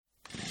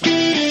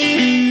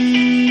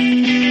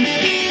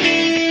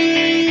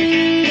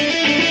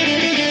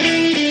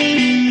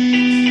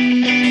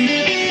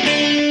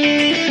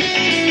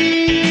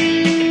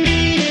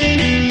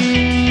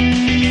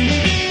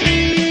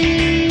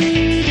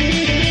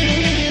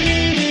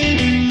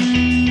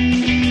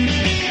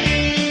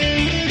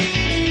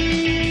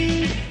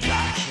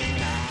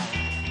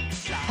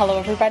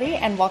everybody,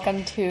 and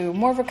welcome to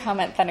More of a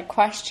Comment Than a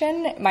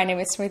Question. My name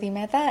is Smriti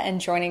Mehta,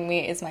 and joining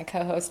me is my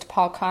co-host,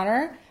 Paul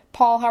Connor.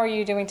 Paul, how are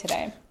you doing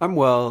today? I'm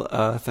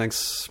well,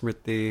 thanks,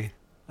 Smriti.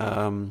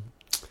 I've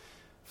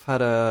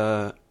had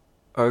a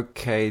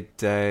okay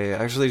day. I've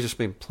actually just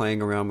been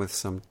playing around with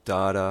some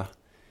data,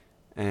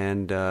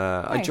 and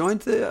Nice. I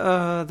joined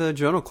the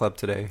journal club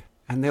today,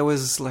 and there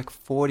was like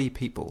 40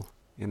 people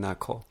in that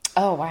call.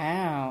 Oh,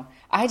 wow.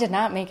 I did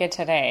not make it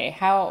today.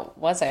 How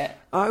was it?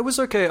 It was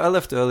okay. I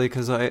left early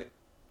because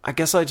I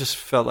guess I just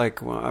felt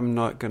like, well, I'm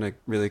not going to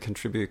really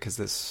contribute because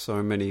there's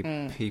so many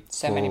people.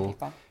 So many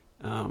people.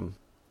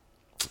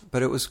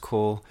 But it was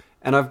cool.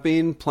 And I've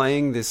been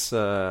playing this,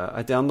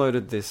 I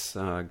downloaded this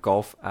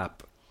golf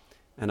app,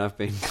 and I've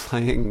been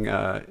playing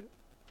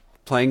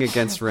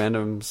against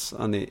randoms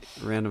on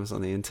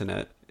the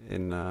internet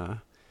in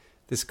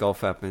this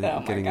golf app and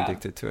getting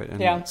addicted to it.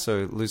 And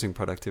so losing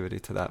productivity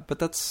to that. But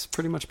that's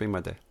pretty much been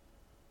my day.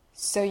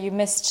 So you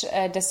missed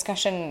a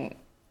discussion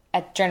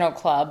at Journal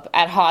Club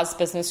at Haas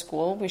Business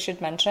School, we should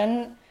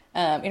mention,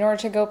 in order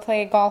to go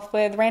play golf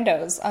with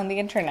randos on the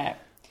internet.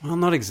 Well,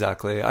 not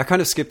exactly. I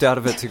kind of skipped out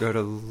of it to go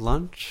to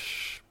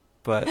lunch,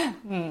 but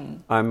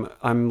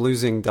I'm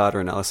losing data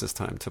analysis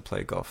time to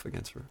play golf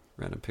against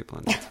random people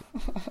on the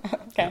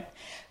internet. Okay.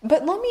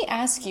 But let me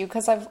ask you,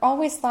 because I've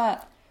always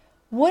thought,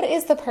 what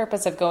is the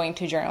purpose of going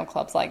to journal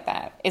clubs like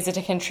that? Is it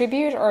to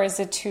contribute, or is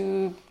it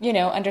to,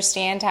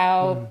 understand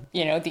how,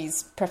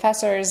 these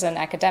professors and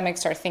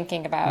academics are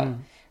thinking about,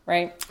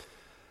 right?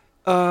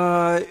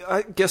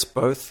 I guess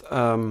both.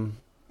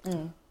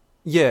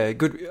 Yeah,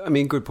 good. I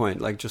mean, good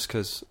point. Like, just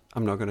because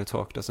I'm not going to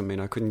talk doesn't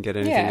mean I couldn't get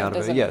anything out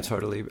of it. Yeah,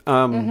 totally.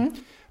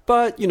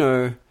 But,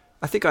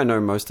 I think I know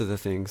most of the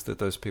things that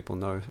those people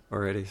know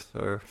already.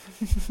 So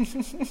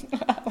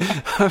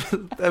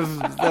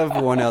they've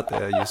worn out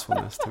their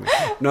usefulness to me.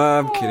 No,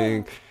 I'm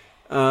kidding.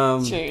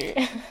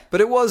 Gee.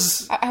 But it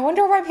was... I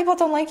wonder why people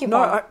don't like you,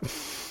 Paul.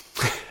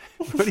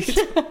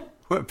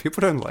 What,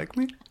 people don't like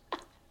me?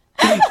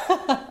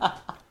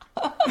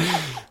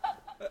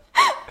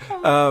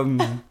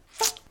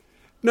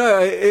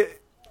 No,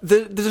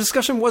 the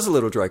discussion was a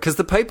little dry because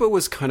the paper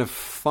was kind of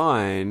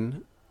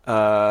fine.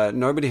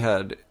 Nobody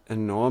had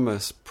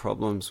enormous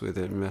problems with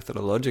it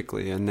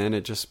methodologically, and then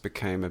it just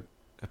became a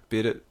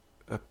bit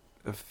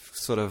of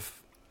sort of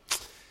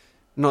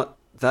not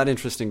that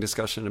interesting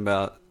discussion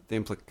about the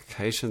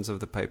implications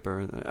of the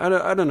paper. I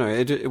don't know.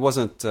 It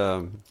wasn't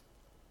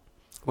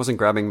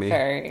grabbing me,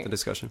 the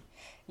discussion.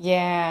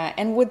 Yeah,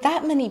 and with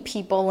that many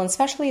people, and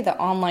especially the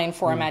online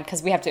format,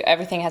 because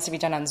everything has to be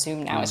done on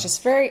Zoom now. It's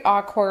just very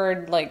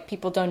awkward. Like,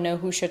 people don't know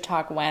who should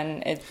talk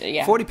when.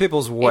 40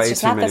 people's way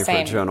too many for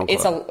a journal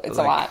club. It's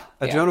a lot.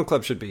 A journal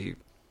club should be,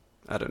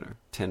 I don't know,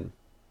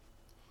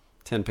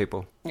 10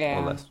 people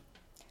or less.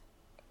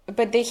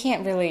 But they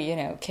can't really,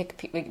 kick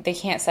people. They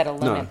can't set a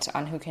limit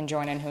on who can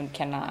join and who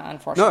cannot,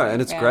 unfortunately. No,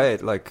 and it's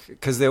great, like,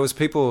 because there was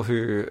people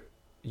who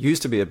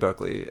used to be at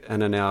Berkeley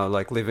and are now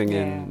like living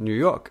in New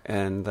York,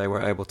 and they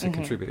were able to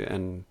contribute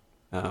and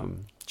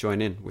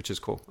join in, which is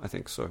cool, I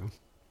think. So,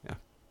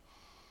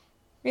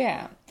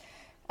 yeah.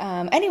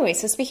 Anyway,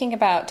 so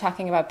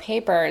talking about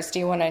papers, do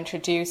you want to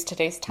introduce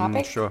today's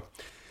topic? Sure.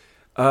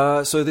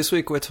 So this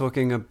week we're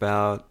talking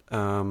about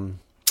the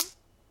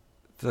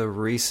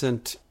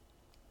recent,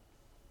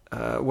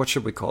 what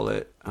should we call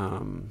it?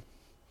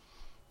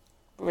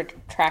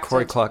 Retracted.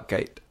 Corey Clark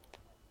Gate.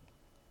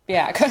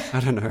 Yeah.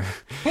 I don't know.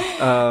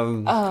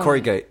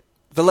 Corey Gate.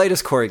 The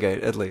latest Corey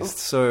Gate, at least.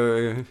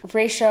 So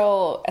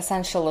racial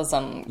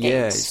essentialism gate.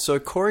 Yeah. So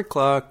Corey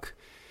Clark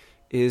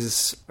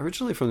is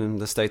originally from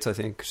the States, I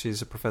think.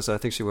 She's a professor. I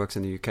think she works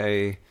in the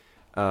UK.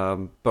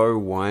 Bo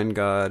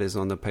Winegard is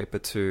on the paper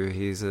too.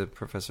 He's a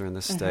professor in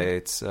the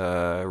States.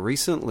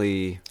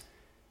 Recently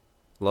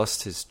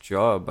lost his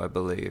job, I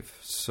believe.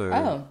 So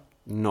I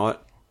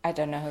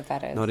don't know who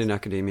that is. Not in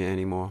academia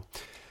anymore.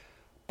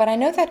 But I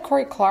know that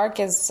Corey Clark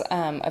is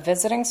a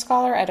visiting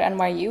scholar at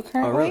NYU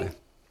currently. Oh, really?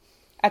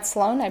 At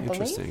Sloan, I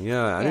believe. Interesting.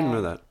 Yeah, I didn't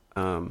know that.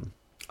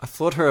 I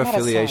thought her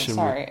affiliation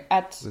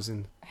was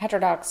in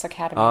Heterodox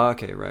Academy. Ah,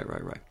 okay, right.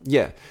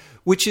 Yeah,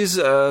 which is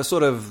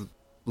sort of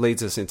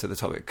leads us into the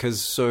topic, because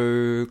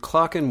so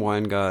Clark and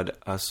Winegard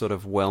are sort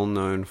of well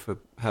known for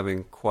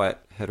having quite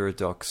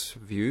heterodox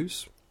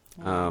views,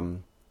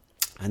 and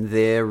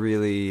they're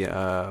really.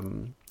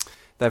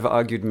 They've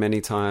argued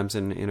many times,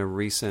 and in a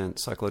recent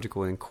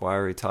Psychological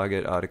Inquiry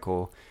Target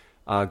article,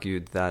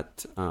 argued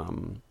that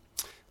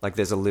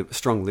there's a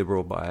strong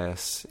liberal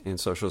bias in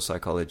social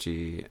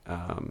psychology,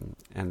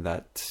 and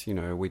that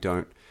we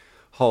don't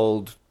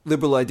hold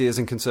liberal ideas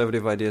and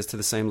conservative ideas to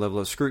the same level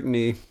of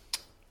scrutiny,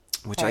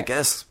 which I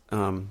guess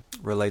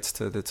relates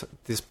to this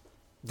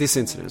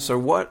incident. So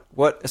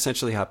what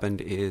essentially happened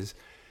is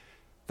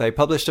they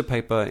published a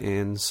paper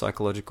in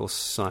Psychological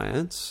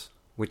Science,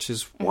 which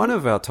is one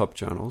of our top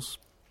journals.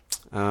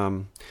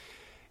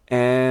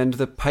 And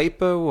the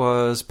paper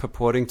was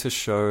purporting to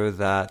show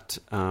that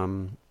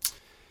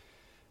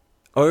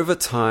over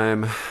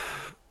time,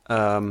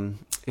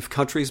 if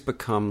countries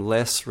become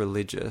less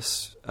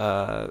religious,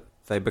 the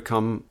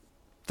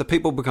the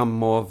people become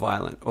more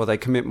violent or they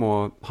commit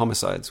more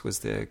homicides was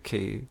their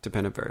key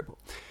dependent variable.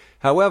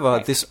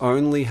 However, this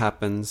only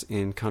happens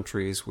in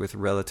countries with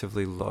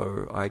relatively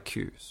low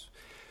IQs.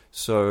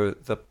 So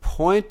the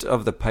point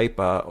of the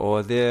paper,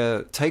 or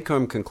their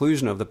take-home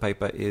conclusion of the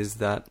paper, is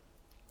that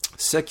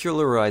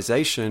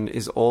secularization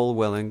is all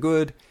well and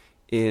good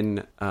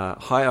in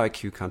high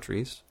IQ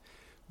countries,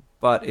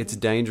 but it's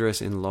dangerous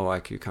in low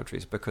IQ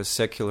countries because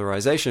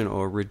secularization,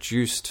 or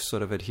reduced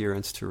sort of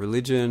adherence to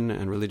religion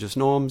and religious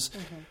norms,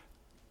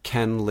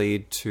 can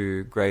lead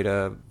to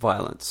greater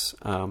violence.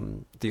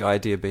 The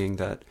idea being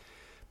that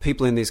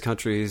people in these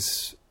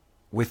countries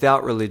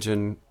without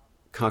religion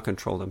can't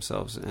control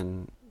themselves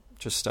and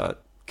just start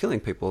killing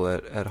people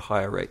at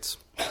higher rates.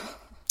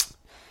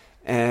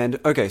 And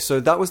okay, so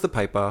that was the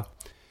paper.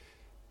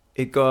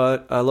 It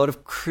got a lot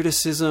of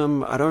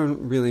criticism. I don't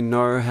really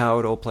know how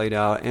it all played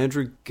out.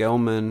 Andrew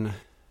Gelman,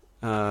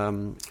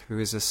 who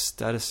is a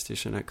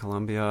statistician at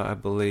Columbia, I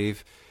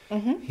believe,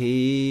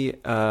 he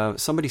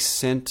somebody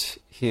sent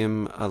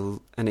him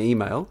an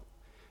email.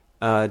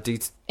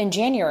 In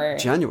January.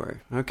 January.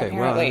 Okay,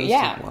 apparently, wow.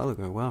 That was a while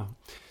ago. Wow.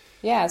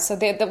 Yeah, so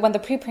when the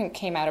preprint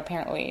came out,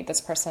 apparently this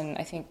person,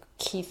 I think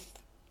Keith,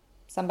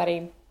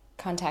 somebody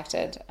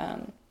contacted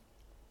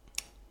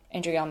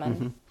Andrew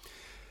Gelman.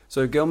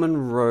 So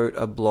Gelman wrote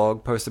a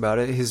blog post about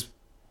it. His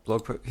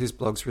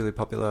blog's really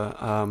popular,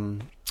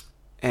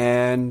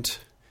 and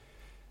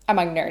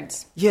among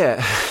nerds.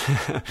 Yeah,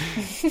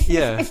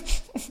 yeah.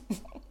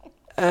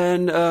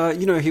 And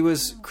he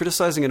was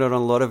criticizing it on a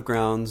lot of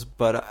grounds,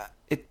 but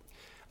I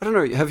don't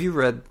know. Have you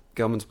read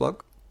Gelman's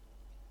blog?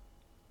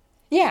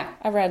 Yeah,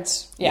 I read.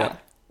 Yeah,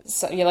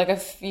 so like a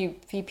few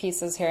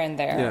pieces here and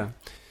there.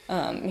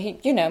 Yeah.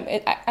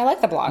 I like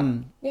the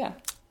blog. Yeah.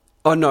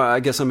 Oh no, I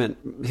guess I meant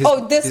his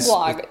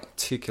blog,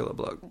 particular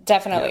blog.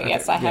 Definitely,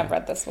 yes, I have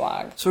read this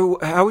blog. So,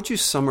 how would you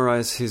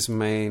summarize his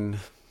main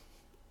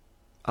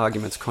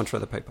arguments contra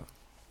the paper?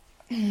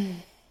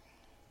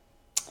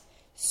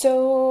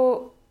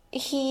 So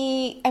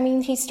he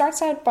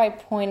starts out by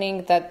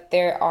pointing that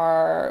there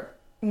are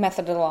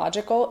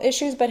methodological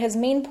issues, but his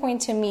main point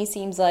to me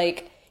seems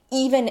like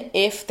even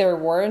if there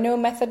were no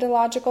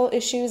methodological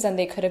issues and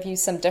they could have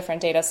used some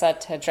different data set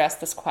to address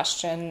this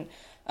question,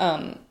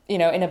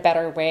 in a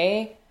better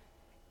way,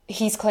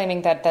 he's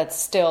claiming that that's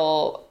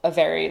still a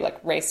very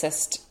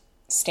racist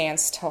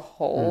stance to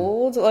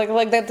hold.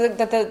 Like that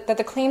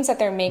the claims that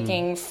they're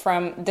making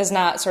from does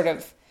not sort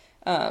of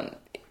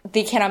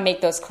they cannot make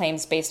those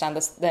claims based on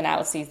the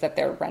analyses that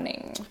they're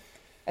running.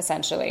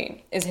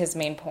 Essentially, is his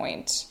main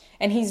point,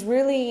 and he's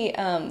really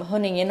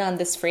honing in on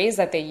this phrase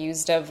that they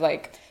used of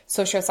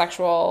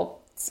sociosexual.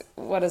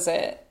 What is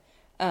it?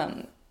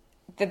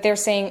 That they're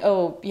saying,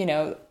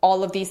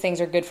 all of these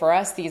things are good for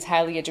us, these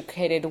highly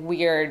educated,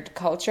 weird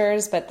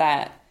cultures, but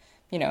that,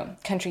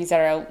 countries that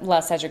are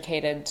less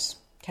educated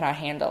cannot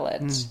handle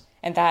it.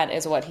 And that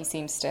is what he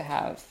seems to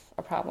have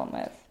a problem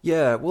with.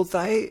 Yeah, well,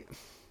 I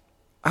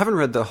haven't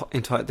read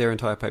their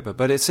entire paper,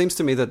 but it seems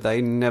to me that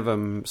they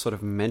never sort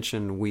of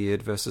mention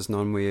weird versus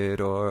non-weird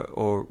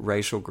or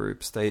racial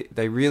groups.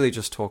 They really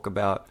just talk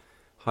about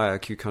high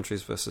IQ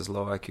countries versus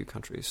low IQ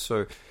countries.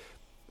 So,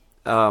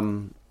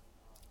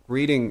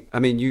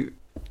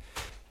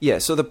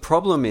 so the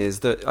problem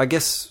is that, I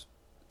guess,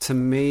 to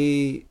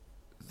me,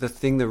 the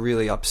thing that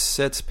really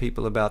upsets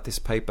people about this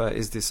paper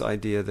is this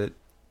idea that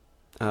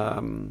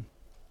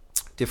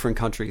different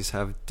countries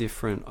have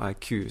different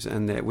IQs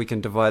and that we can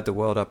divide the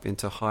world up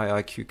into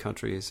high IQ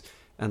countries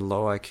and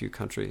low IQ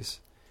countries,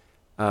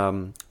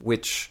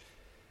 which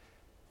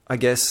I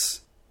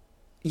guess,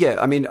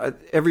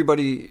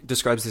 everybody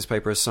describes this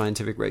paper as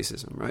scientific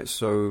racism, right?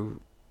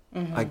 So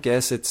I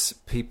guess it's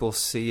people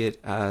see it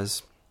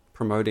as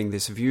promoting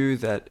this view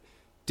that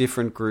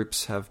different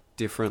groups have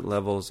different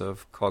levels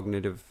of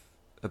cognitive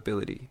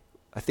ability.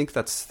 I think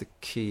that's the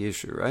key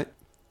issue, right?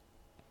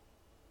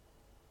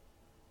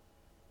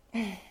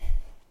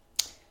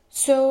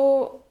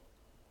 So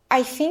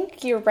I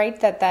think you're right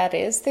that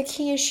is the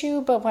key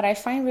issue, but what I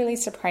find really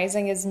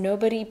surprising is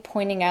nobody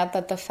pointing out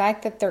that the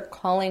fact that they're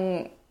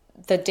calling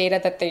the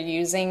data that they're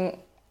using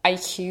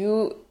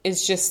IQ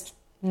is just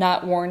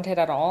not warranted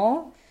at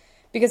all.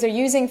 Because they're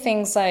using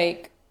things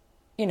like,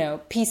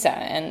 PISA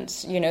and,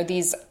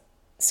 these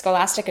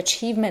scholastic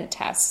achievement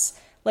tests.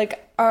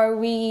 Can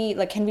we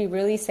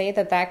really say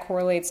that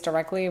correlates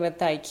directly with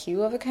the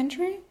IQ of a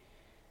country?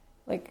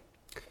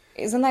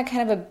 Isn't that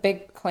kind of a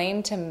big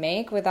claim to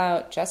make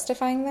without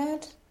justifying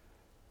that?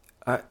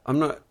 I'm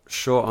not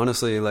sure,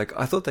 honestly.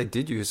 I thought they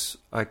did use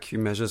IQ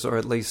measures, or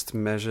at least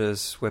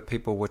measures where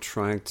people were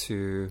trying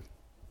to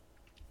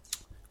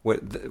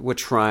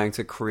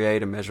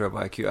create a measure of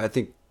IQ. I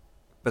think.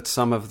 But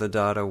some of the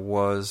data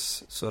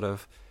was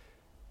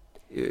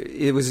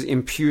it was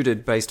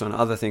imputed based on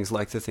other things,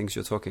 like the things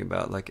you're talking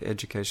about, like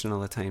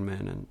educational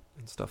attainment and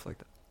stuff like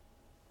that.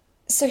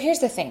 So here's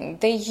the thing.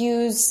 They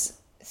use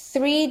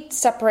 3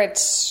 separate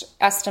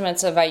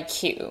estimates of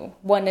IQ.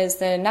 One is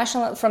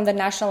from the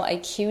National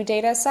IQ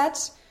data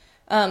set.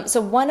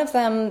 So one of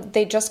them,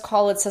 they just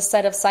call it a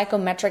set of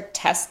psychometric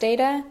test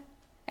data.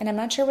 And I'm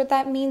not sure what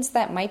that means.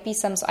 That might be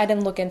some... I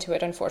didn't look into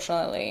it,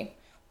 unfortunately.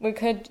 We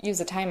could use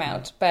a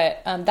timeout,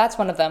 but that's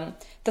one of them.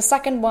 The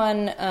second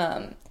one,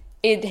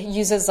 it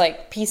uses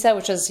like PISA,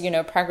 which is,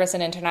 Progress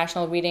in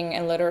International Reading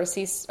and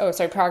Literacy...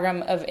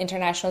 Program of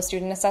International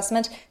Student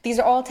Assessment. These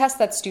are all tests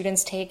that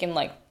students take in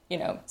 7th,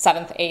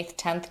 8th,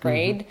 10th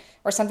grade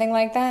or something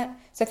like that.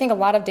 So I think a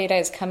lot of data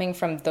is coming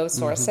from those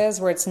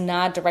sources where it's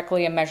not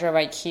directly a measure of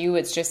IQ.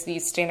 It's just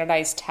these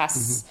standardized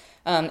tests,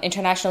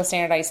 international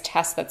standardized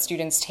tests that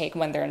students take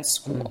when they're in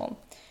school.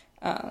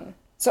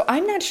 So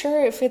I'm not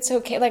sure if it's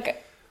okay.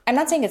 Like, I'm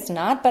not saying it's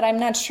not, but I'm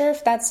not sure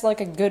if that's like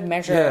a good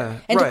measure. Yeah,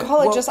 and right. to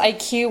call it just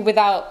IQ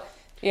without,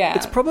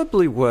 It's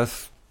probably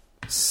worth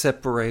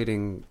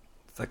separating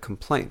the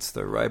complaints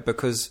though, right?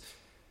 Because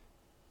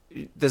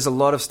there's a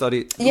lot of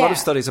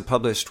studies are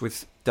published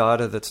with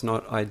data that's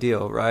not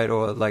ideal, right?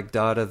 Or like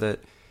data that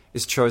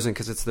is chosen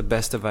because it's the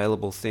best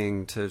available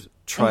thing to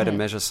try to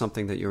measure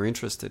something that you're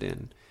interested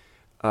in.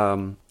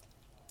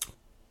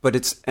 But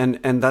it's and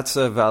that's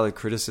a valid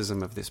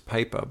criticism of this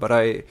paper. But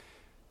I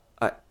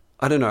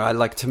don't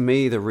know. To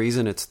me, the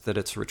reason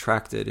it's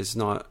retracted is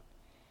not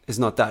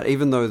that.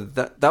 Even though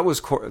that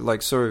was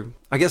so.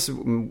 I guess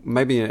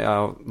maybe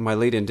my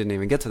lead-in didn't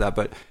even get to that.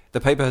 But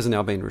the paper has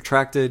now been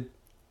retracted.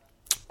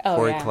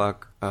 Corey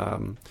Clark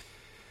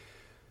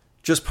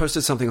just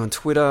posted something on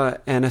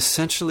Twitter and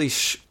essentially...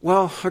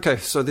 now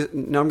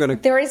I'm going to...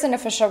 There is an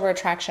official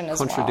retraction as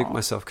well. Contradict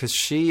myself, because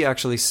she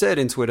actually said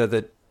in Twitter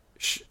that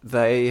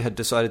they had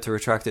decided to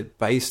retract it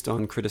based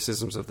on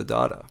criticisms of the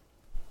data.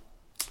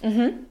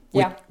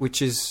 Yeah.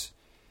 Which is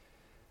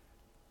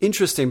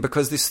interesting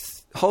because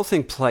this whole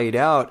thing played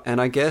out,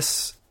 and I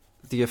guess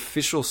the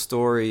official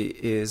story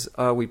is,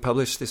 we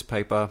published this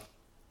paper...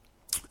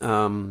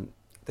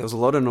 there was a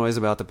lot of noise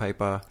about the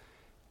paper,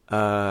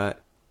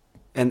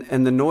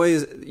 and the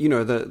noise,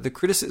 the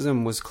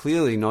criticism was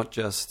clearly not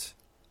just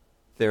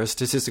there are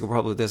statistical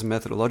problems, there's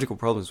methodological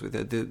problems with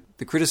it.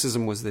 The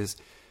criticism was this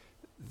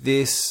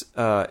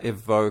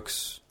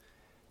evokes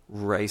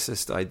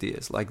racist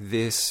ideas. Like,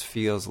 this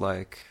feels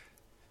like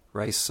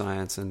race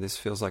science, and this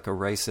feels like a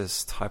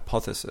racist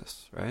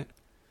hypothesis, right?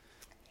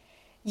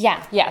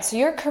 Yeah. So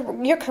you're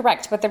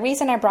correct. But the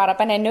reason I brought up,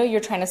 and I know you're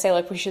trying to say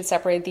like we should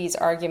separate these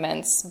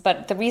arguments,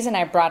 but the reason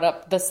I brought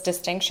up this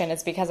distinction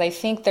is because I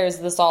think there's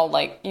this all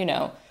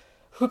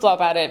hoopla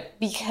about it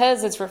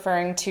because it's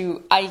referring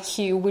to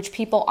IQ, which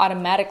people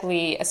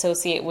automatically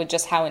associate with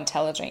just how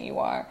intelligent you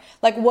are.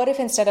 Like, what if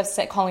instead of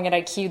calling it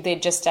IQ, they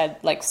just said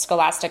like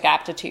scholastic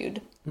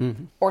aptitude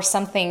or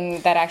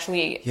something that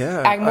actually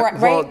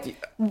right?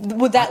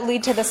 Would that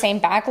lead to the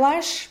same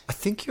backlash? I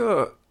think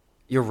you're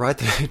right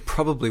that it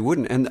probably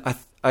wouldn't. And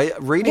I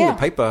reading the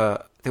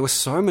paper, there were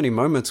so many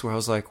moments where I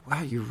was like,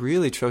 wow, you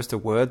really chose to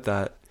word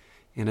that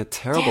in a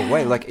terrible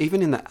way. Like,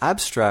 even in the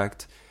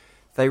abstract,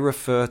 they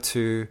refer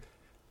to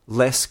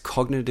less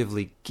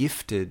cognitively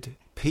gifted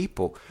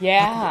people.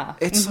 Yeah.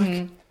 It's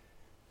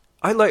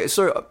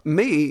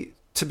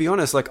to be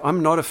honest, like,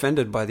 I'm not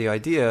offended by the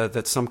idea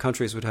that some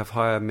countries would have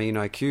higher mean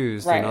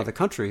IQs than other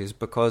countries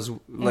because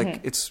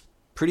it's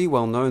pretty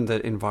well known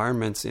that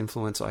environments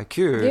influence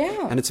IQ,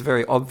 and it's a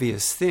very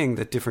obvious thing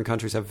that different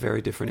countries have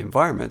very different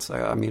environments.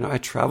 I mean, I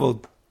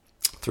traveled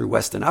through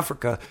Western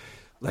Africa.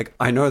 Like,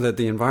 I know that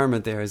the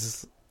environment there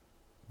is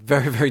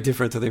very, very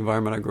different to the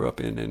environment I grew up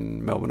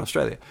in Melbourne,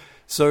 Australia.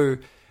 So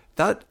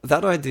that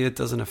idea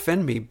doesn't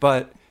offend me,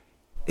 but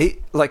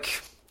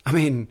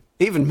even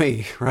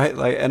me, right?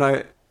 Like, and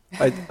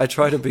I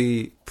try to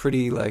be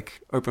pretty like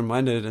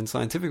open-minded and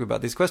scientific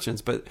about these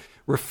questions, but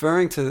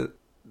referring to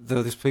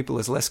those people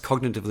as less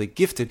cognitively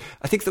gifted,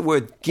 I think the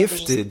word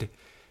gifted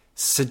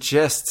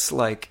suggests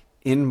like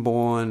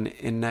inborn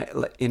in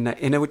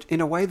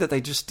a way that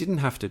they just didn't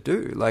have to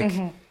do. Like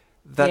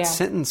that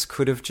sentence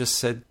could have just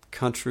said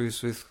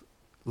countries with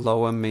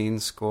lower mean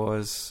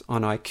scores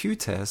on IQ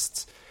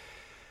tests,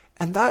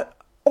 and that.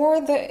 Or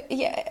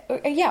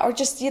or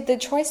just the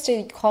choice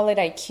to call it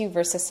IQ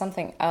versus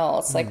something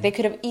else. Like, they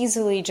could have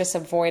easily just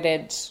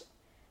avoided.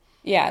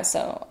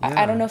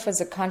 I don't know if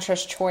it's a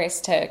conscious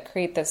choice to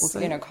create this,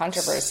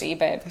 controversy,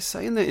 but... They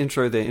say in the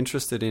intro they're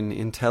interested in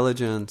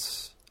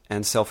intelligence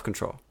and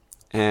self-control.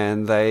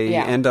 And they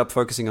end up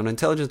focusing on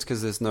intelligence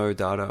because there's no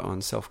data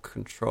on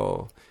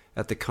self-control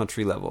at the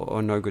country level,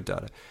 or no good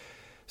data.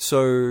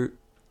 So,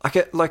 I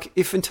get, like,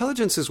 if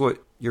intelligence is what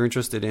you're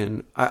interested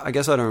in, I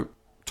guess I don't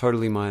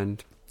totally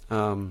mind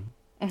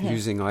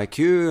using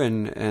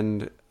IQ,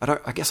 and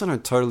I guess I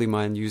don't totally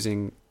mind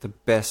using the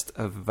best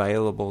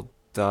available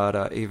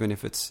data, even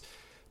if it's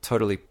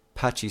totally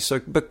patchy. So,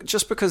 but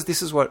just because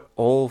this is what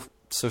all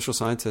social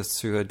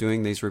scientists who are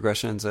doing these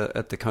regressions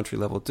at the country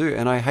level do,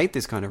 and I hate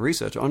this kind of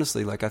research,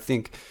 honestly. Like, I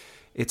think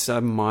it's a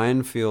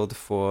minefield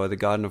for the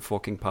Garden of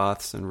Forking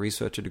Paths and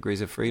researcher degrees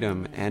of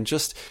freedom. And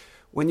just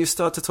when you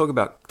start to talk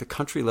about the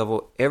country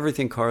level,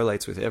 everything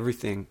correlates with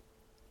everything,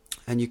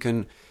 and you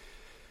can.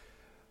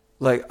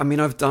 Like, I mean,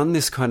 I've done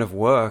this kind of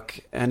work,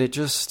 and it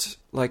just,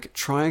 like,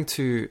 trying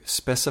to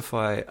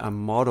specify a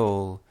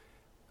model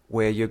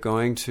where you're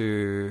going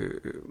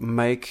to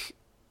make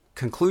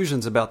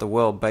conclusions about the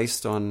world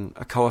based on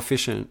a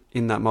coefficient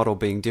in that model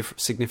being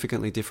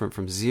significantly different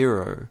from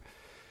zero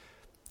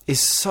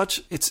is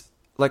it's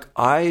like,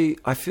 I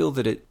feel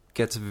that it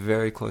gets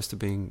very close to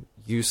being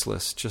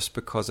useless just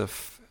because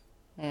of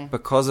the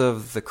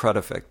crud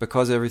effect,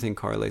 because everything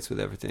correlates with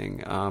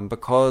everything,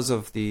 because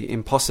of the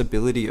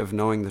impossibility of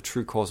knowing the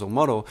true causal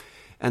model,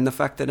 and the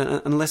fact that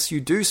unless you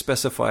do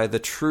specify the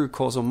true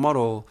causal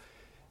model,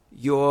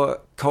 your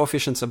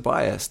coefficients are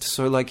biased.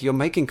 So like, you're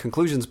making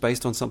conclusions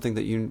based on something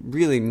that you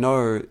really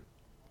know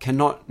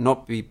cannot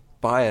not be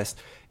biased.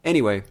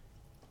 Anyway,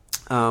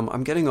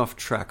 I'm getting off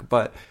track,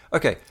 but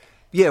okay.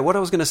 Yeah, what I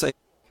was going to say,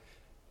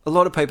 a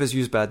lot of papers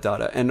use bad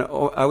data, and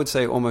I would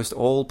say almost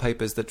all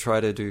papers that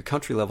try to do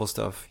country level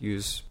stuff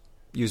use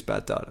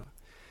bad data.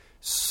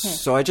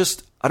 So I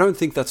don't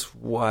think that's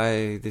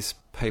why this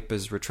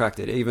paper's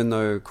retracted, even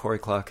though Corey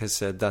Clark has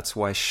said that's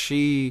why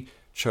she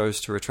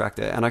chose to retract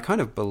it. And I kind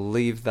of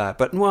believe that,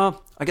 but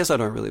well, I guess I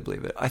don't really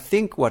believe it. I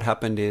think what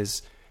happened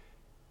is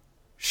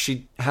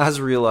she has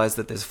realized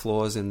that there's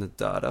flaws in the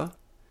data,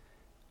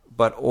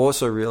 but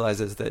also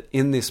realizes that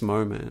in this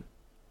moment,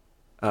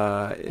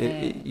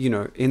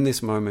 in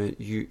this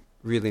moment, you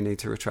really need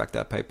to retract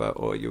that paper,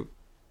 or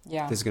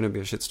there's going to be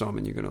a shitstorm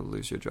and you're going to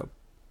lose your job.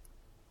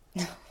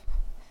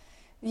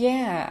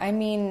 Yeah, I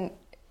mean,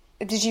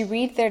 did you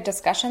read their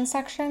discussion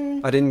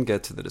section? I didn't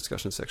get to the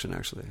discussion section,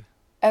 actually.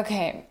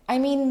 Okay. I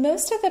mean,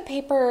 most of the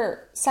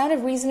paper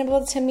sounded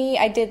reasonable to me.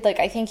 I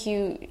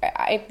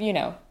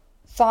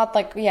thought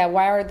like, yeah,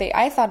 why are they,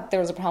 I thought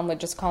there was a problem with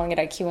just calling it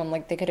IQ. I'm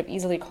like, they could have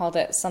easily called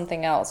it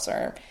something else.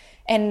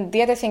 And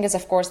the other thing is,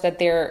 of course, that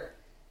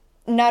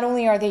not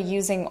only are they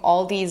using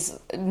all these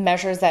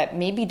measures that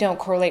maybe don't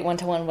correlate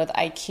one-to-one with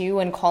IQ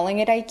and calling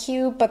it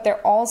IQ, but they're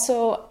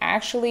also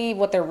actually,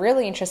 what they're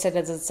really interested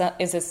in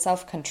is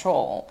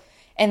self-control.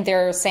 And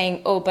they're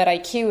saying, oh, but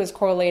IQ is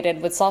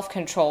correlated with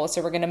self-control,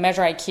 so we're going to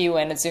measure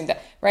IQ and assume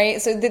that,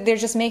 right? So they're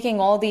just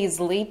making all these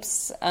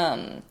leaps,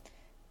 and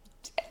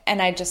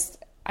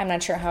I'm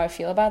not sure how I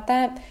feel about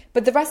that.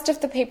 But the rest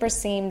of the paper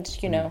seemed,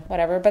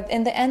 whatever. But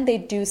in the end, they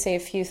do say a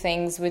few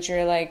things which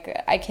are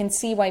like, I can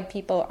see why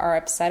people are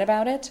upset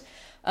about it.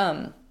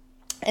 And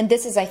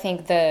this is, I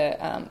think,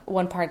 the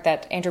one part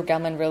that Andrew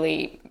Gelman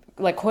really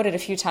quoted a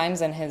few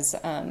times in his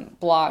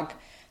blog.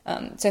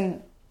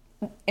 So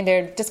in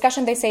their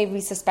discussion, they say,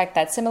 we suspect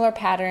that similar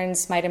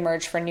patterns might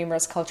emerge for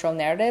numerous cultural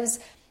narratives.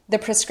 The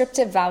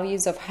prescriptive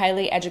values of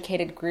highly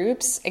educated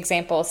groups,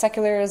 example,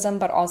 secularism,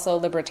 but also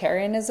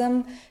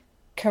libertarianism,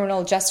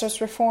 criminal justice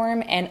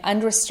reform, and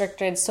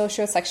unrestricted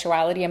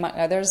sociosexuality, among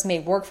others, may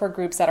work for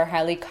groups that are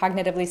highly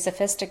cognitively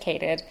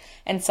sophisticated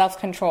and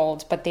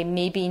self-controlled, but they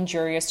may be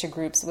injurious to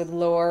groups with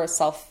lower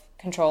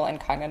self-control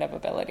and cognitive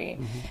ability.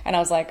 Mm-hmm. And I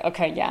was like,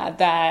 okay, yeah,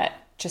 that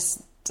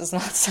just does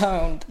not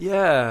sound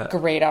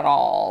great at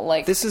all.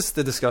 Like, this is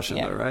the discussion,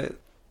 though, right?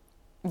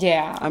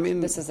 Yeah, I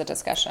mean, this is the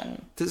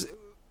discussion.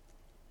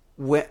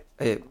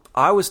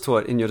 I was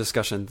taught in your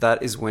discussion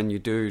that is when you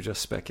do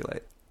just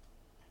speculate.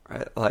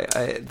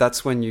 Right?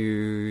 That's when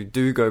you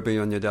do go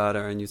beyond your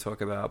data and you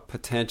talk about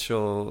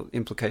potential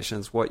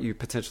implications, what you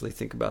potentially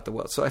think about the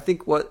world. So I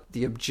think what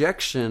the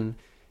objection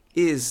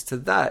is to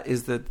that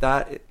is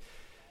that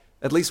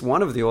at least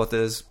one of the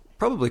authors,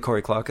 probably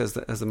Corey Clark as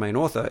the main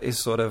author, is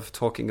sort of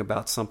talking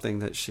about something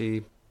that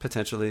she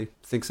potentially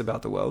thinks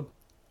about the world,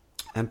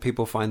 and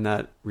people find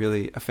that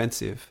really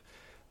offensive.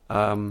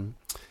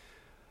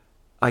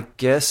 I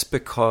guess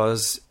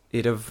because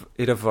it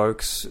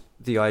evokes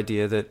the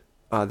idea that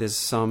there's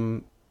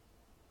some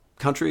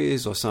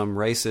countries or some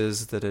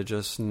races that are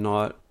just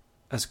not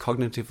as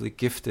cognitively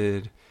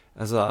gifted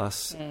as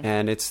us.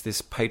 And it's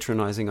this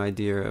patronizing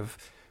idea of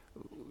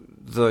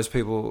those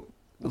people,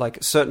 like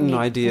certain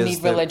ideas.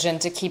 Need religion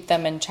to keep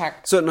them in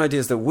check. Certain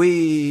ideas that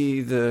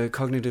we, the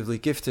cognitively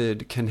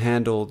gifted, can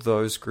handle,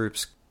 those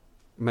groups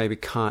maybe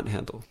can't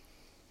handle.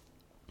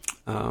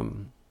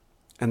 And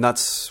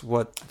that's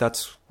what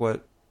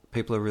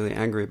people are really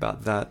angry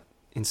about, that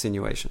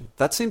insinuation.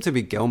 That seemed to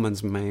be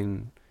Gelman's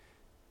main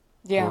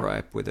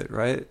gripe with it,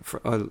 right?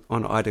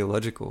 On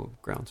ideological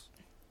grounds.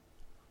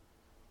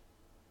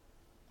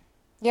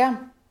 Yeah,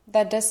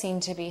 that does seem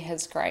to be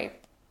his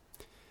gripe.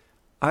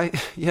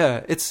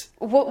 It's...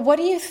 What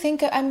do you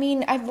think? I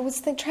mean, I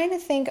was trying to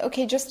think,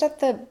 okay, just at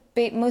the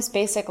most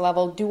basic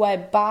level, do I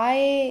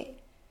buy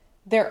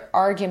their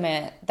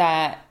argument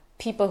that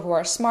people who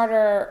are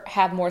smarter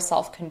have more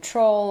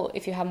self-control?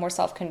 If you have more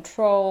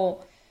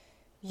self-control,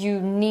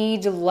 you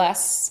need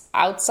less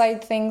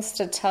outside things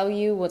to tell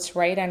you what's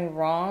right and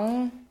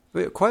wrong.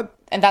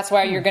 And that's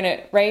why you're going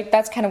to, right?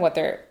 That's kind of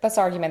that's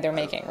the argument they're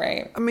making,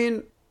 right? I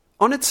mean,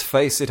 on its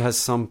face, it has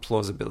some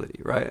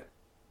plausibility, right?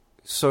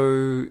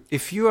 So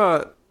if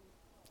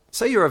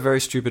say you're a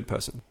very stupid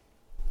person,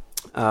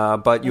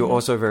 but you're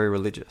also very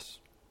religious,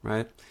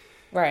 right?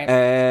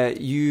 Right.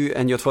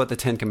 You're taught the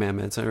 10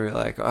 Commandments, and you're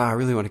like, I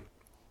really want to,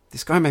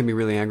 this guy made me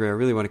really angry. I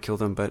really want to kill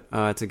them, but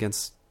it's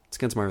against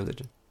my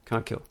religion.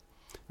 Can't kill.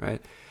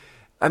 Right.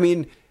 I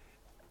mean,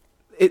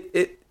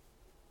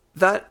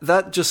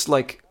 that just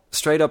like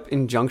straight up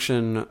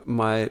injunction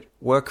might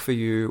work for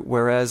you,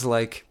 whereas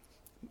like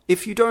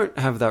if you don't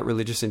have that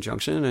religious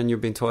injunction and you've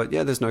been taught,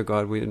 yeah, there's no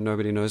God,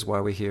 nobody knows why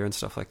we're here and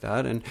stuff like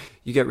that, and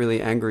you get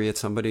really angry at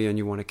somebody and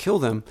you want to kill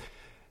them,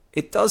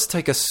 it does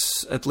take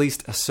at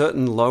least a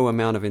certain low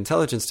amount of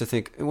intelligence to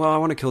think, well, I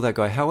want to kill that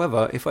guy.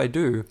 However, if I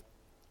do,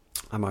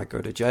 I might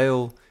go to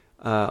jail,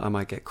 I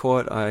might get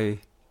caught, I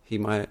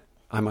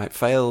might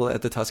fail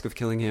at the task of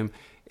killing him.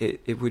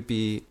 It would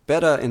be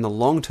better in the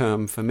long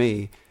term for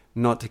me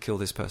not to kill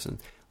this person.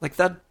 Like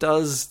that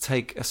does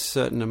take a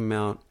certain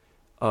amount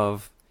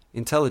of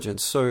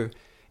intelligence. So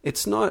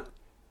it's not...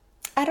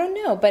 I don't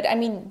know, but I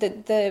mean,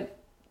 the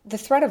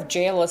threat of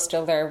jail is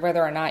still there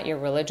whether or not you're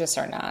religious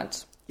or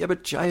not. Yeah,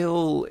 but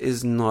jail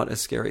is not as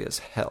scary as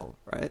hell,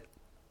 right?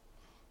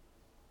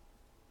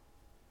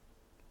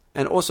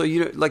 And also,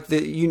 you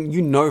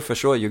know for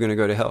sure you're going to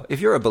go to hell. If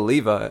you're a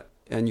believer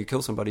and you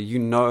kill somebody, you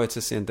know it's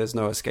a sin. There's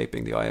no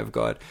escaping the eye of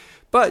God.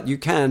 But you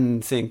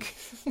can think,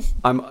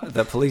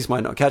 the police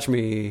might not catch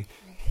me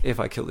if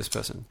I kill this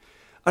person.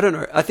 I don't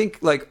know. I think,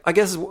 like, I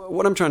guess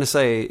what I'm trying to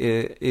say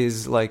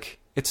is like,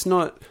 it's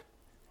not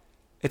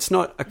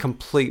a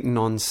complete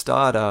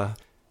non-starter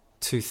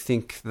to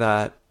think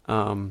that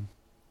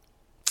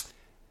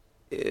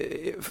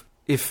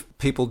if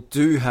people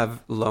do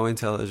have low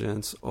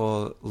intelligence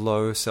or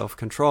low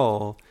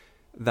self-control,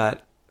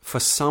 that for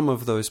some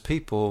of those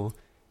people,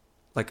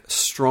 like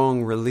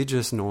strong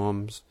religious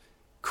norms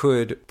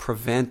could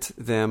prevent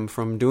them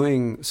from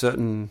doing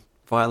certain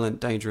violent,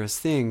 dangerous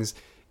things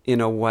in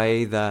a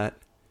way that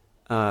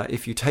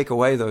if you take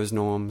away those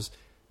norms,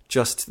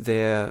 just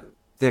their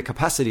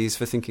capacities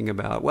for thinking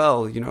about,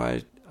 well, you know,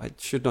 I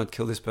should not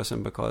kill this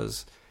person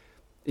because,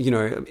 you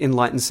know,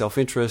 enlightened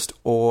self-interest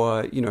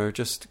or, you know,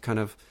 just kind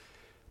of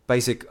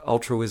basic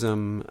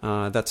altruism.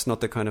 That's not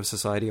the kind of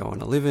society I want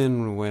to live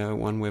in,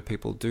 where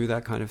people do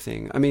that kind of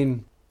thing. I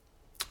mean,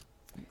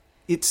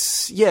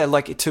 it's, yeah,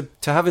 like to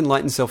have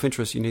enlightened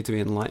self-interest, you need to be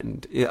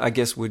enlightened, I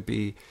guess would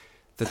be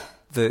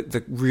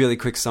the really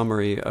quick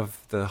summary of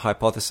the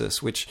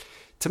hypothesis, which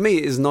to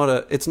me is not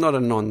a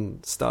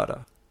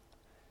non-starter,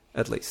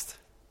 at least.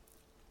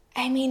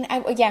 I mean,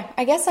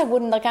 I guess I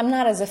wouldn't, like, I'm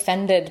not as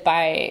offended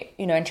by,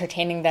 you know,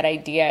 entertaining that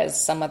idea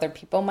as some other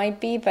people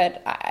might be,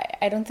 but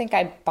I don't think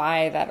I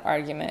buy that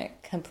argument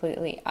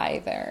completely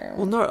either.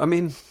 Well, no, I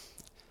mean,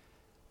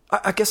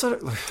 I guess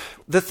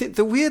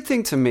the weird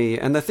thing to me,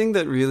 and the thing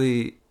that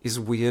really is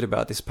weird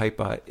about this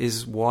paper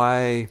is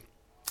why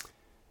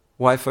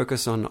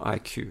focus on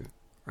IQ,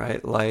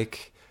 right?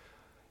 Like,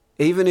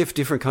 even if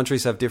different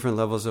countries have different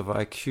levels of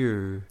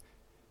IQ,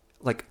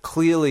 like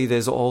clearly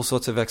there's all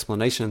sorts of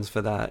explanations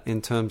for that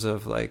in terms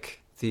of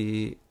like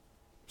the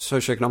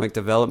socioeconomic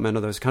development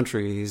of those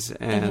countries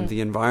and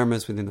the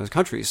environments within those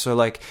countries. So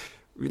like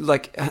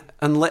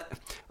unless,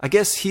 I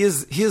guess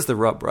here's the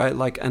rub, right?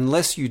 Like,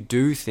 unless you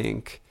do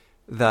think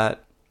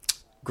that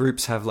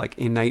groups have like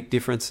innate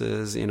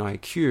differences in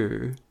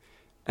IQ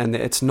and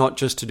it's not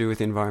just to do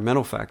with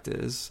environmental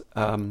factors,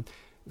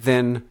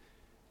 then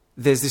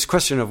there's this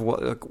question of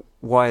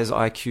why is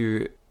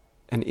IQ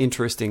an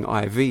interesting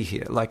IV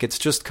here? Like, it's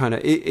just kind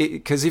of,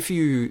 because if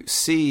you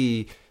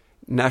see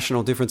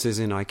national differences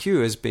in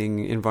IQ as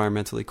being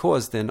environmentally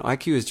caused, then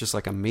IQ is just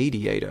like a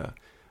mediator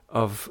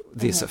of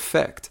this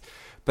effect.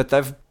 But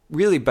they've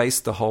really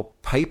based the whole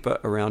paper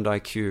around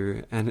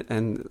IQ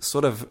and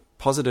sort of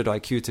posited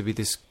IQ to be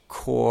this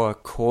core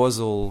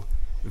causal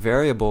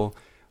variable,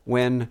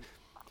 when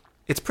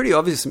it's pretty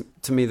obvious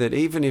to me that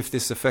even if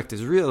this effect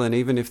is real and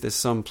even if there's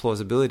some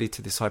plausibility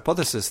to this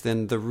hypothesis,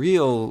 then the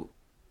real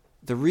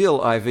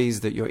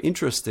IVs that you're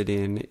interested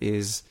in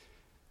is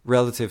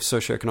relative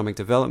socioeconomic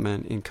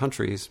development in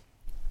countries.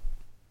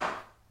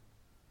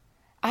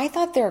 I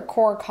thought their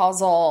core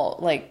causal,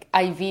 like,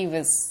 IV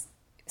was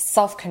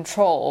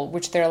self-control,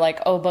 which they're like,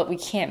 oh, but we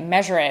can't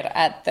measure it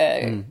at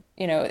the,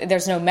 you know,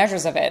 there's no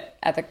measures of it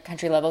at the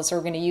country level, so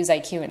we're going to use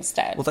IQ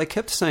instead. Well, they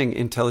kept saying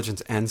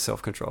intelligence and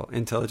self-control.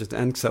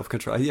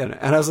 Yeah,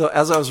 and as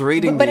I was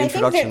reading the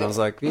introduction, I was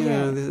like,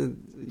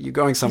 you're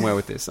going somewhere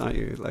with this, aren't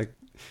you? Like,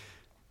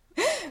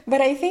 but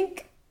I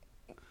think,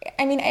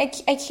 I mean,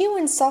 IQ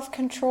and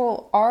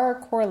self-control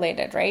are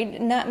correlated,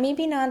 right?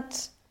 Maybe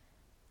not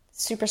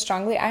super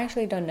strongly. I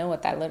actually don't know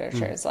what that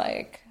literature is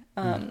like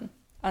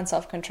on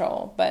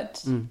self-control,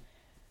 but...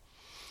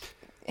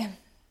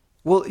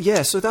 Well,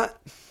 yeah, so that...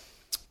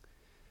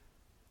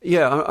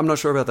 Yeah, I'm not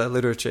sure about that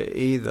literature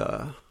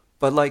either.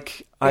 But,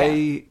 like,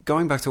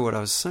 going back to what I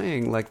was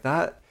saying, like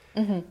that,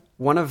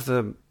 one of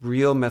the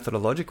real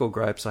methodological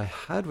gripes I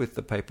had with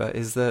the paper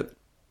is that,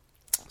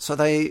 so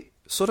they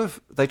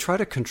try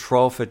to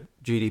control for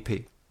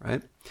GDP,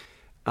 right?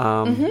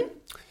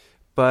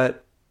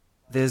 But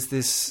there's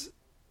this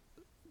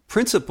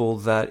principle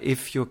that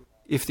if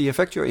the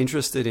effect you're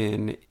interested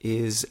in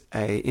is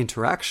a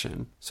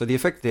interaction, so the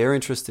effect they're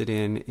interested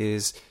in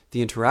is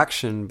the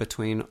interaction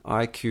between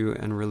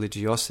IQ and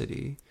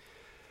religiosity,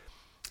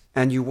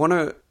 and you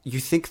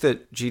think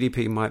that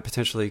GDP might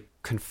potentially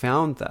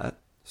confound that,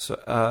 So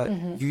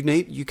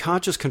you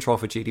can't just control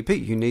for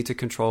GDP. You need to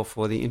control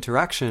for the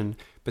interaction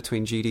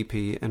between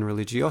GDP and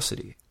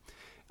religiosity.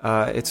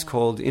 It's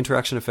called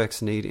Interaction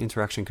Effects Need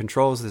Interaction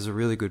Controls. There's a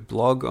really good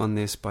blog on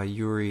this by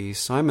Yuri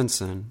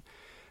Simonson.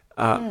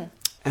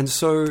 And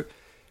so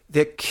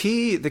the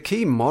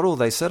key model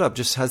they set up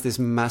just has this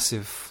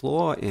massive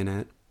flaw in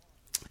it.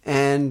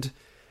 And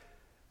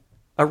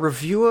a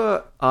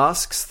reviewer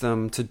asks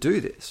them to do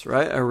this,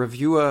 right? A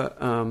reviewer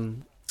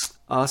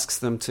asks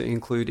them to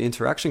include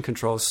interaction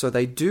controls. So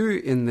they do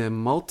in their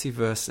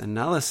multiverse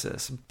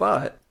analysis.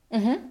 But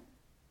I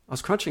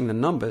was crunching the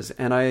numbers,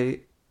 and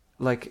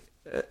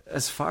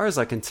as far as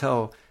I can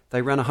tell,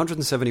 they ran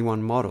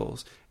 171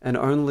 models, and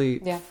only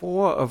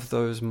 4 of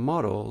those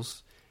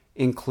models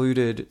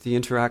included the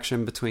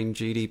interaction between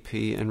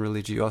GDP and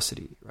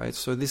religiosity, right?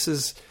 So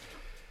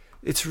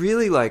it's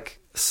really like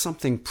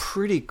something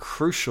pretty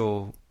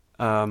crucial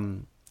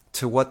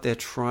to what they're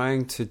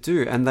trying to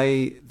do. And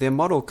their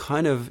model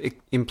kind of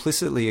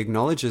implicitly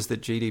acknowledges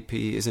that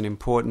GDP is an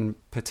important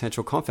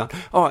potential confound.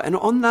 Oh, and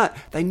on that,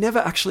 they never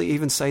actually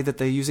even say that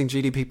they're using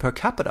GDP per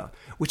capita,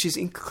 which is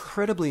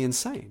incredibly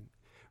insane,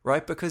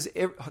 right? Because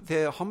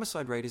their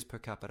homicide rate is per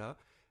capita,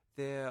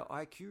 their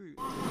IQ...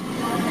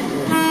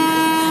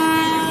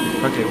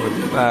 Okay,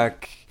 we're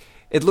back.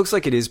 It looks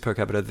like it is per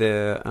capita.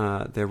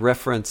 Their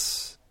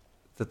reference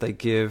that they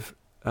give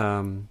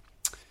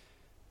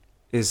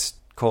is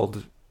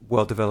called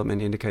World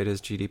Development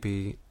Indicators,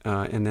 GDP,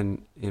 and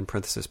then in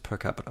parentheses per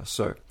capita.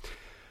 So,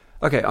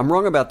 okay, I'm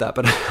wrong about that,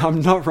 but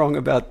I'm not wrong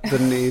about the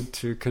need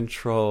to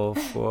control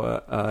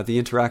for the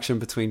interaction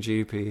between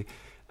GDP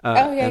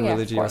and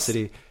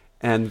religiosity,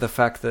 and the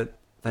fact that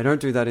they don't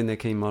do that in their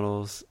key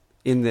models,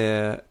 in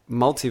their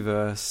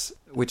multiverse,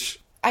 which...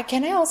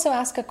 Can I also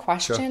ask a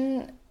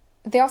question? Sure.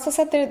 They also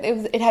said that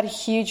it had a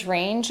huge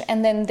range,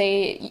 and then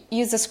they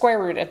used the square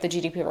root of the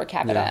GDP per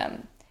capita. Yeah.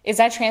 Is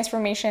that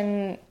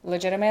transformation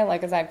legitimate?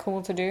 Like, is that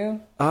cool to do?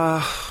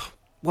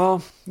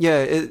 Well,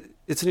 yeah,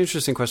 it's an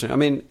interesting question. I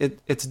mean,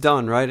 it's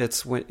done, right?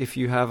 It's if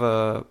you have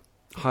a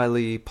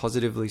highly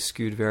positively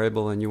skewed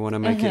variable and you want to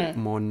make it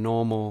more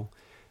normal.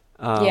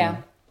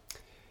 I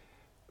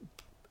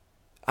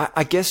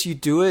guess you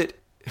do it...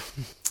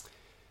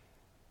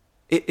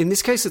 In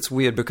this case, it's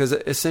weird because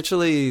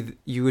essentially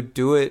you would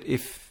do it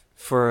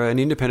for an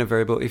independent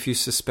variable if you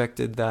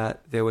suspected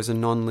that there was a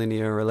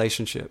nonlinear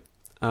relationship.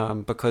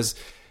 Because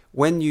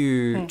when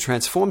you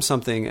transform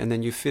something and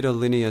then you fit a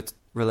linear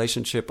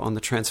relationship on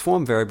the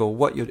transform variable,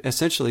 what you're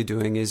essentially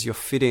doing is you're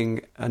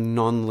fitting a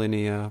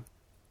nonlinear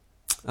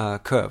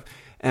curve.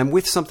 And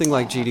with something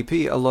like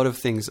GDP, a lot of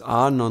things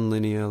are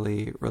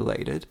nonlinearly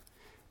related.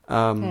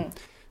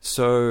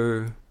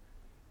 So...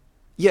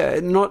 Yeah,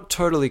 not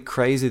totally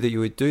crazy that you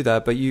would do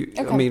that, but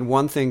I mean,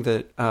 one thing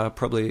that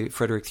probably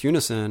Frederick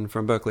Thunison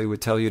from Berkeley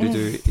would tell you to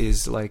do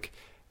is like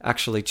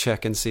actually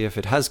check and see if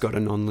it has got a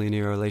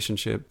nonlinear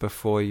relationship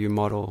before you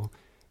model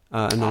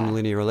a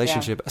nonlinear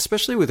relationship,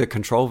 especially with a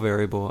control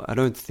variable. I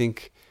don't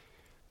think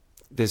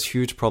there's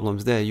huge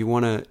problems there. You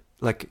want to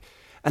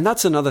and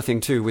that's another thing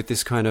too with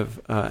this kind of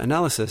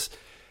analysis.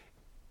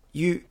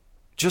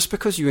 Just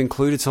because you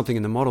included something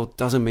in the model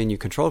doesn't mean you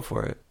controlled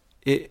for it.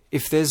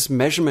 If there's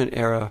measurement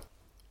error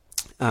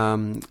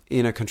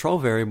in a control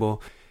variable,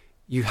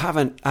 you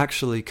haven't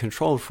actually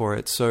controlled for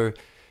it. So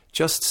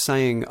just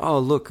saying, oh,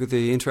 look,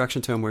 the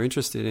interaction term we're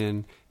interested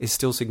in is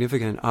still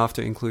significant after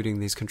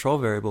including these control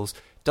variables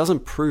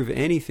doesn't prove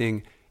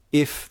anything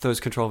if those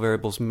control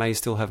variables may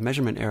still have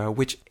measurement error,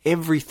 which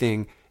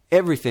everything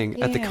at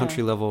the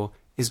country level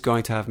is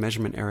going to have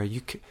measurement error.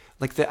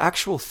 Like the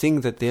actual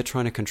thing that they're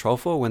trying to control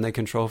for when they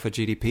control for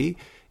GDP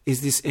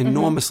is this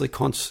enormously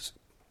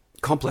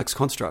complex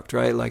construct,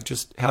 right? Like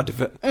just how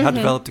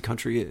developed a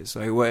country is,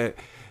 like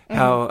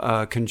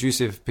how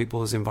conducive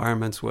people's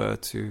environments were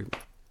to,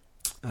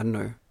 I don't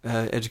know,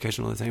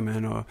 educational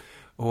attainment or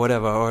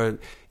whatever. Or,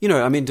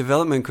 I mean,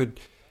 development could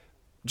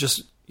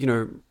just,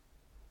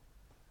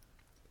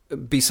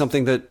 be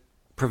something that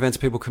prevents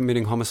people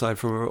committing homicide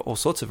for all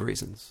sorts of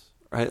reasons,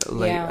 right?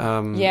 Like,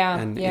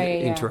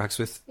 interacts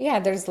with... Yeah,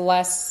 there's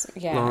less...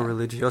 lower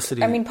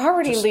religiosity. I mean,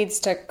 poverty leads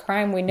to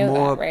crime. We know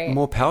that, right?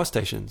 More power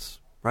stations.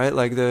 Right,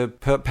 like the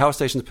power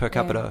stations per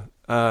capita,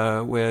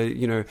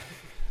 where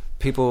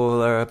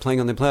people are playing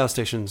on their power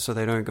stations, so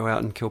they don't go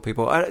out and kill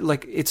people.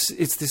 It's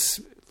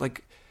this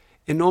like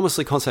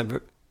enormously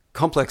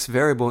complex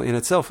variable in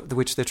itself,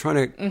 which they're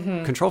trying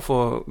to control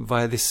for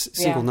via this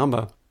single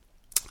number,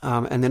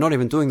 and they're not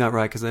even doing that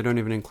right because they don't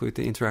even include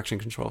the interaction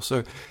control.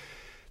 So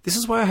this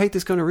is why I hate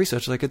this kind of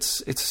research. Like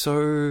it's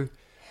so,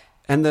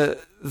 and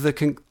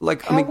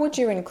how would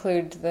you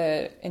include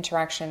the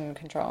interaction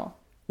control?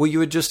 Well, you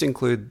would just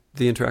include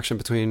the interaction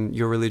between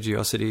your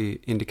religiosity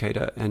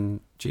indicator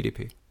and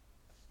GDP.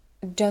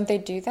 Don't they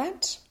do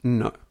that?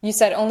 No. You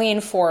said only in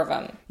 4 of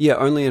them. Yeah,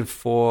 only in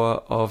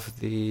 4 of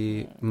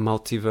the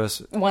multiverse.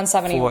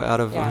 171. 4 out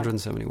of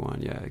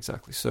 171. Yeah,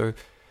 exactly. So,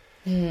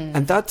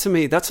 and that to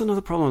me, that's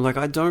another problem. Like,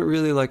 I don't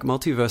really like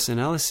multiverse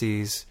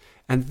analyses.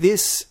 And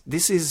this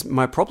is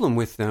my problem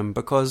with them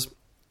because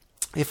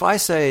if I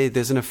say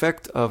there's an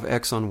effect of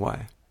X on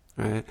Y,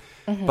 right?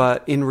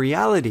 But in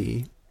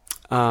reality,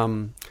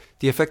 the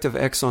effect of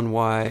X on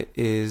Y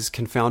is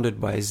confounded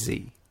by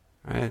Z,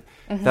 right?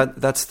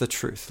 That's the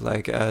truth.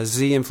 Like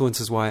Z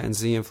influences Y and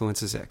Z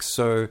influences X.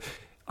 So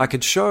I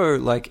could show,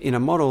 like, in a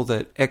model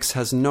that X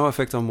has no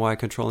effect on Y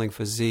controlling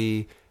for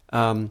Z.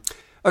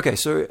 Okay,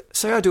 so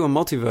say I do a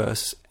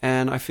multiverse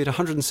and I fit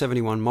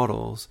 171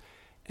 models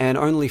and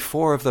only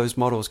 4 of those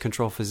models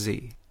control for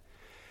Z.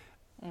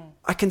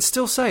 I can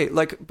still say,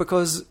 like,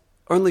 because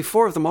only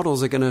 4 of the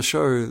models are going to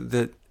show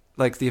that,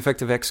 like, the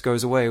effect of X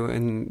goes away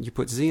when you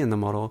put Z in the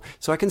model.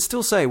 So I can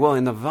still say, well,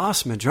 in the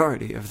vast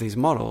majority of these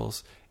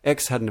models,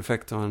 X had an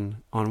effect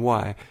on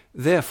Y.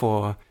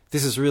 Therefore,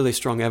 this is really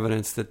strong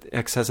evidence that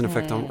X has an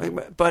effect on Y.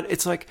 But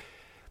it's like,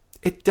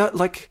 it does,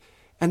 like,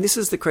 and this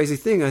is the crazy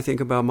thing, I think,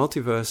 about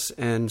multiverse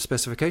and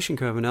specification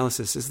curve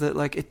analysis, is that,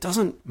 like, it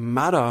doesn't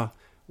matter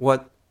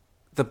what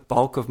the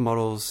bulk of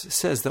models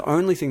says. The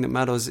only thing that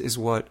matters is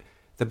what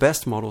the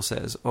best model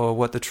says, or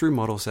what the true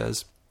model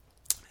says.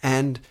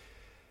 And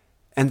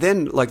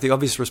then, like, the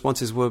obvious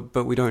response is, well,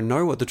 but we don't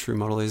know what the true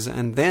model is.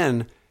 And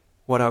then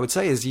what I would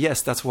say is,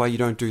 yes, that's why you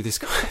don't do this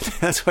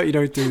that's why you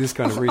don't do this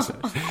kind of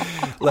research.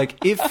 Like,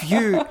 because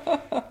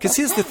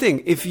here's the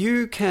thing, if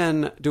you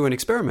can do an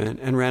experiment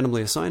and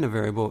randomly assign a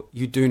variable,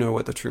 you do know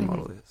what the true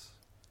model is.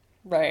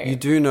 Right. You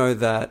do know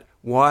that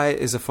Y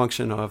is a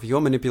function of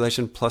your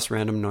manipulation plus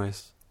random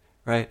noise,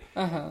 right?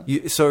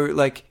 So,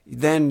 like,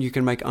 then you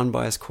can make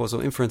unbiased causal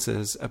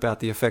inferences about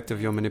the effect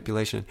of your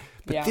manipulation.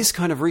 But this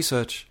kind of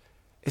research,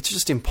 it's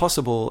just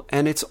impossible.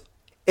 And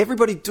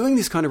everybody doing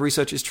this kind of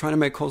research is trying to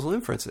make causal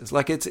inferences.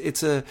 Like,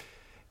 it's a,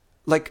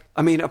 like,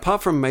 I mean,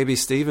 apart from maybe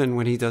Stephen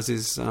when he does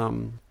his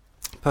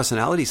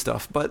personality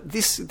stuff, but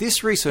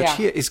this research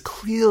here is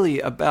clearly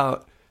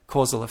about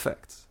causal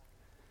effects.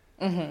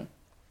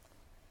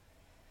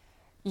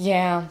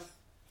 Yeah,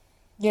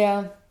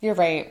 you're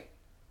right.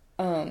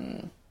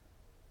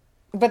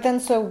 But then,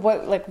 so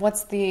what? Like,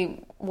 what's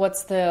the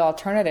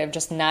alternative?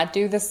 Just not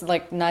do this,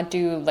 like, not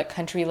do, like,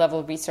 country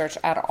level research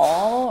at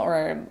all,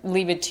 or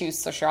leave it to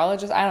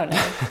sociologists? I don't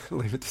know.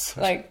 Leave it to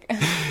sociologists. Like,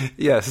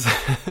 yes.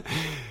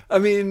 I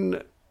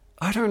mean,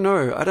 I don't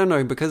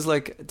know, because,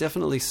 like,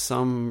 definitely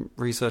some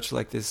research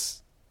like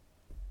this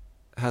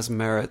has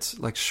merits.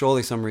 Like,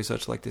 surely some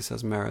research like this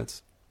has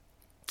merits.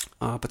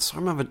 But so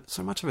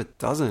much of it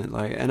doesn't.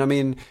 Like, and I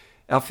mean,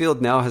 our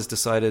field now has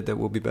decided that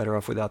we'll be better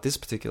off without this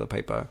particular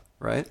paper,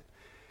 right?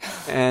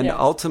 And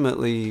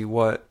ultimately,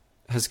 what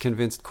has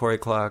convinced Corey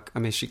Clark, I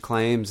mean, she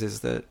claims,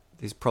 is that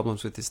these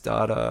problems with this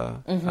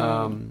data.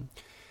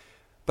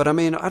 But I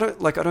mean, I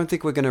don't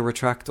think we're going to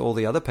retract all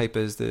the other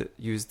papers that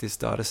use these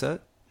data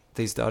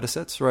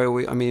sets,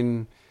 right? I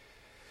mean,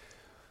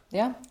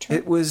 yeah,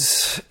 true.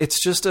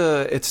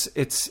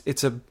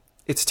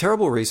 It's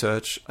terrible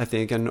research, I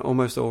think, and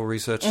almost all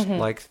research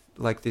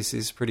like this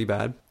is pretty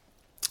bad.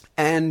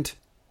 And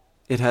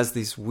it has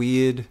these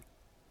weird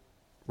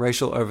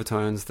racial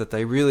overtones that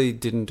they really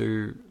didn't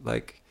do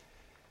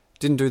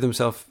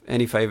themselves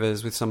any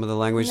favors with some of the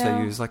language they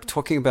use, like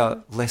talking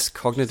about less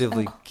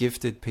cognitively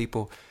gifted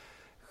people.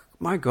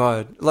 My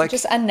God, like,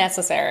 just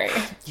unnecessary.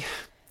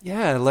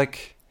 Yeah,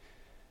 like,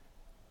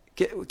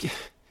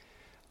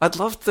 I'd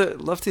love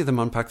to hear them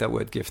unpack that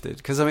word gifted,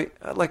 because I mean,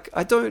 I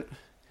don't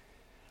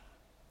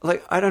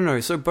know.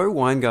 So Bo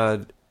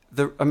Winegard,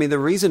 the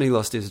reason he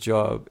lost his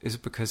job is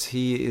because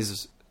he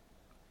is,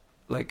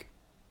 like,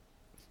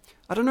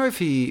 I don't know if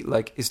he,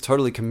 like, is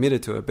totally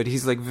committed to it, but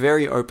he's, like,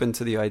 very open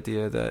to the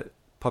idea that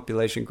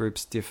population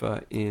groups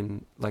differ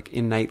in, like,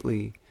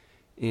 innately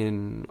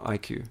in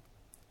IQ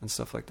and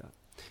stuff like that.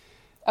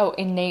 Oh,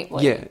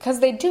 innately. Yeah. Because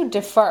they do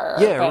differ.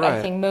 Yeah, but right.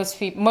 I think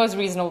most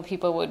reasonable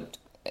people would,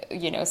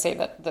 say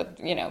that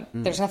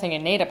there's nothing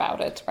innate about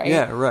it, right?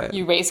 Yeah, right.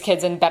 You raise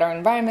kids in better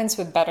environments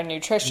with better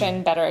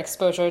nutrition, better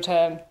exposure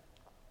to,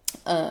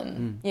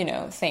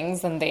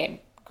 things, and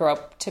they grow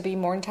up to be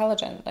more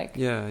intelligent. Like,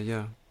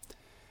 yeah.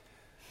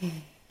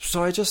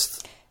 So I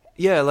just,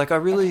 like, I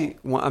really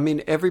want, I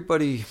mean,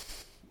 everybody,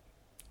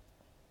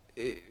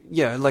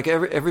 like,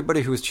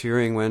 everybody who was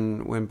cheering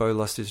when Bo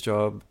lost his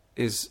job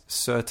is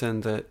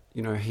certain that,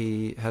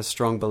 he has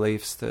strong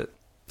beliefs that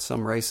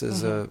some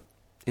races are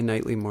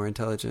innately more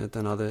intelligent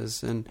than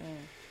others. And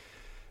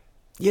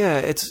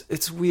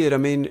it's weird. I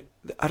mean,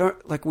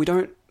 we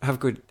don't have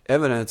good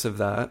evidence of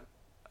that.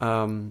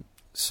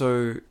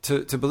 So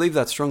to believe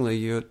that strongly,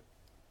 you're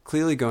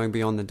clearly going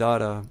beyond the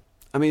data.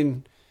 I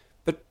mean,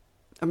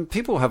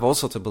 people have all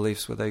sorts of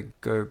beliefs where they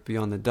go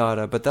beyond the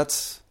data, but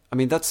that's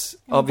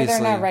obviously... But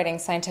they're not writing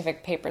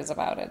scientific papers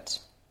about it.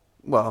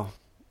 Well,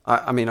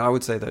 I mean, I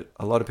would say that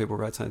a lot of people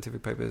write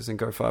scientific papers and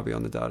go far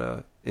beyond the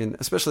data,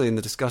 especially in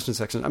the discussion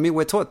section. I mean,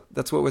 we're taught,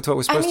 that's what we're taught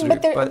we're supposed to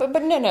do.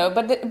 But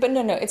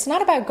no, it's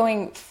not about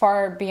going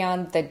far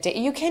beyond the data.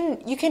 You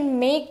can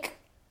make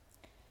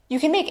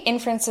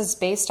inferences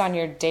based on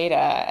your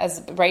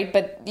data, right?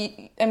 But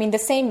I mean, the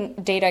same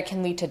data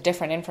can lead to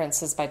different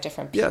inferences by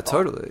different people. Yeah,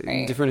 totally.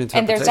 Right? Different interpretations.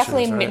 And there's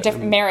definitely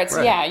different merits.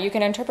 Right. Yeah, you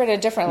can interpret it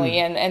differently,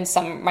 and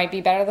some might be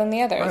better than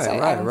the others.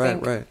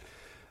 Right.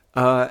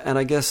 And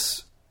I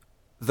guess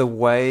the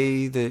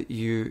way that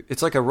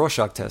it's like a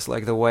Rorschach test,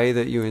 like the way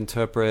that you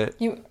interpret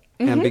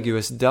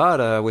ambiguous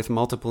data with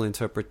multiple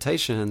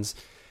interpretations,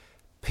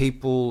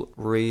 people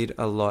read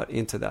a lot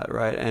into that,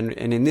 right? And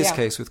in this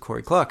case with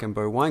Corey Clark and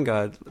Bo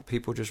Winegard,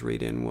 people just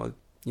read in, well,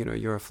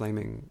 you're a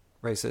flaming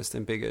racist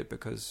and bigot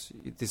because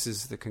this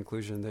is the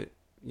conclusion that,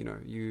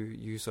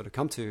 you sort of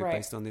come to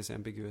based on this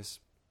ambiguous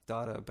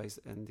data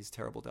and these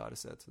terrible data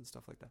sets and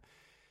stuff like that.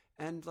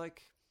 And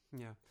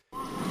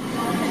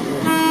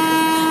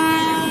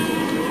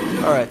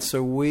all right,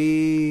 so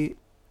we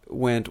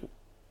went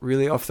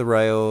really off the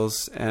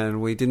rails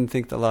and we didn't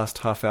think the last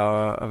half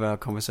hour of our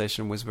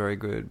conversation was very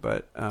good,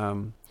 but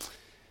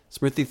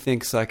Smriti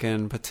thinks I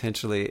can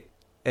potentially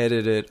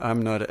edit it.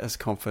 I'm not as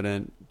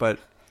confident, but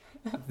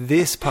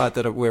this part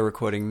that we're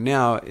recording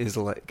now is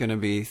going to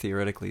be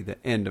theoretically the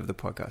end of the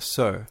podcast.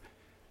 So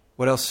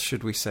what else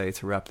should we say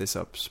to wrap this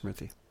up,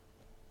 Smriti?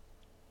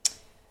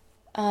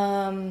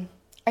 I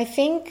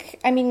think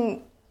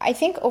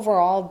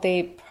overall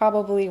they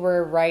probably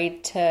were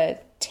right to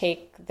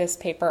take this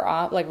paper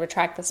off, like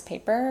retract this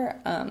paper.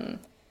 And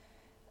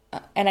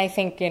I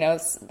think,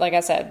 like I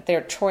said, their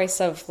choice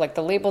of like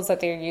the labels that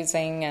they're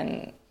using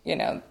and,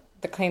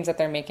 the claims that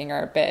they're making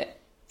are a bit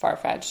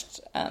far-fetched.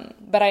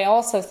 But I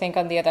also think,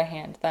 on the other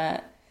hand,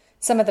 that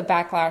some of the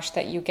backlash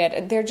that you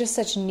get, they're just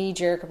such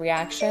knee-jerk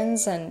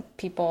reactions, and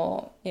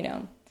people,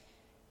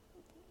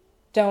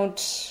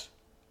 don't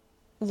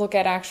look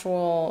at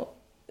actual,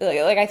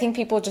 like I think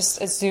people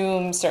just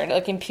assume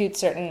impute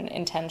certain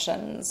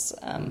intentions,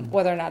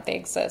 whether or not they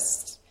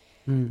exist.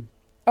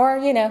 Or,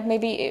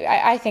 maybe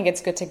I think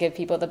it's good to give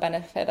people the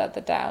benefit of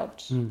the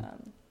doubt.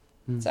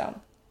 So,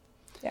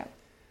 yeah.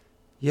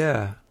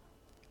 Yeah,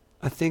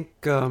 I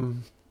think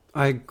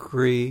I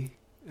agree.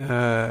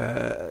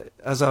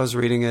 As I was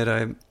reading it,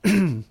 I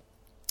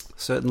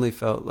certainly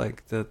felt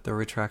like the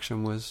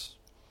retraction was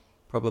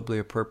probably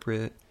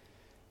appropriate.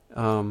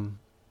 I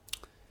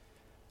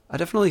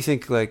definitely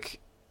think, like,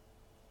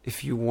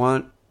 if you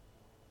want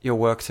your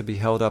work to be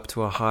held up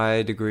to a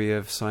high degree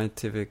of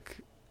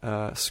scientific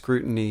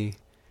scrutiny,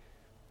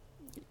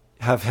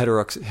 have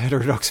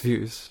heterodox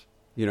views,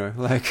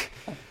 like,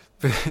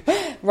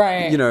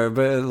 right.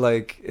 But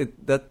like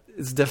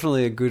it's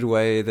definitely a good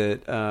way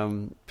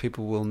that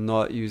people will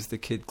not use the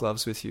kid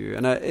gloves with you,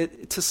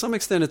 and to some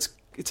extent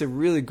it's a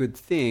really good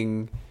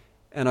thing,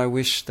 and I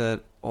wish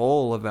that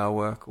all of our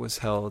work was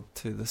held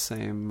to the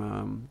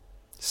same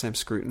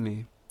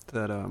scrutiny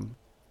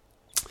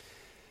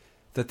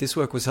that this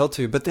work was held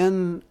to. But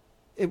then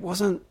it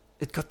wasn't.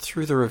 It got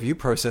through the review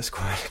process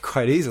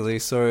quite easily.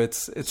 So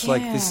it's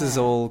like this has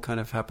all kind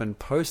of happened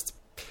post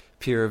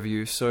peer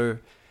review. So,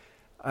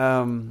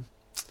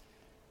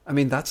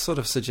 that sort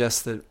of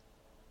suggests that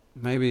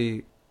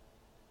maybe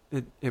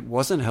it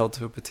wasn't held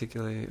to a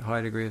particularly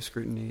high degree of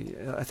scrutiny.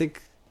 I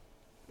think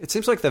it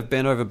seems like they've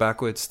bent over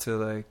backwards to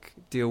like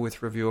deal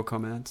with reviewer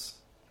comments.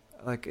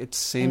 Like it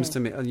seems to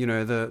me,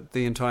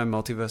 the entire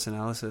multiverse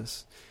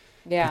analysis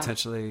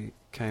potentially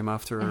came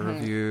after a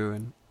review,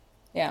 and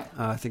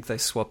I think they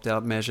swapped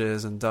out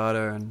measures and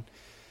data and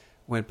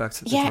went back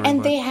to the drawing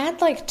board. They had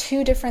like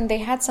they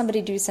had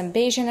somebody do some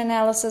Bayesian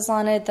analysis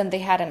on it, then they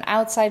had an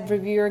outside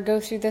reviewer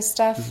go through this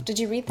stuff. Did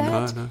you read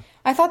that? No.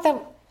 I thought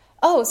that,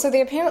 so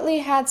they apparently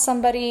had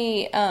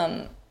somebody,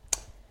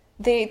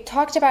 they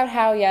talked about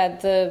how,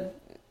 that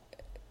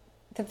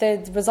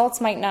the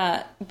results might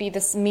not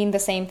mean the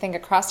same thing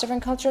across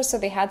different cultures, so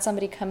they had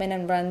somebody come in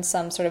and run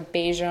some sort of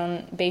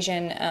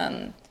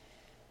Bayesian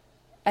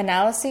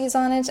analyses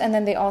on it, and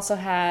then they also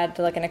had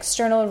like an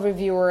external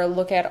reviewer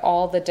look at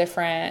all the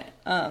different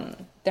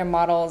their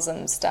models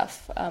and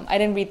stuff. I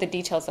didn't read the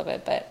details of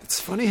it, but it's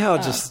funny how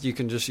you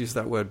can just use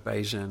that word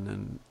Bayesian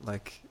and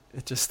like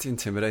it just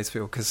intimidates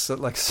people because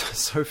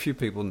so few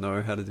people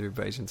know how to do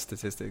Bayesian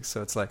statistics.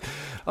 So it's like,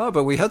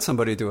 but we had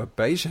somebody do a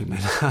Bayesian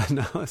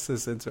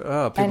analysis into.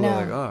 People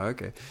are like,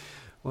 okay,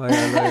 well,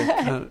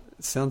 it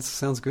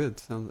sounds good.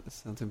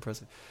 Sounds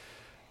impressive.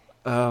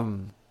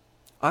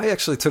 I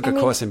actually took a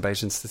course in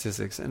Bayesian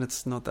statistics, and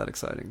it's not that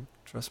exciting.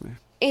 Trust me.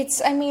 It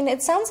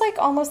sounds like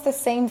almost the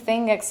same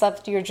thing,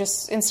 except you're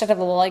just, instead of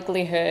the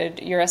likelihood,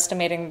 you're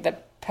estimating the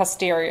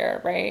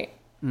posterior, right?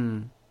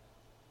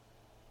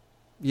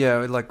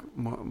 Yeah, like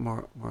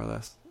more or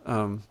less.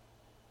 Or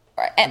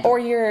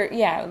you're,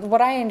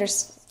 what I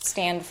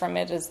understand from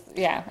it is,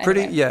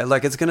 Pretty,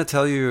 like it's going to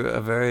tell you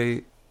a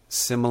very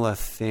similar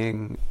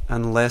thing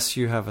unless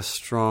you have a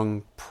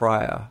strong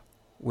prior,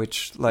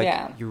 which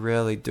you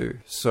rarely do.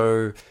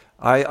 So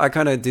I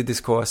kind of did this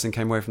course and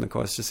came away from the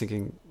course just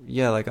thinking,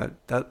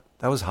 that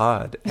was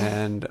hard,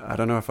 and I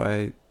don't know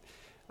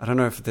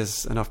if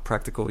there's enough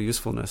practical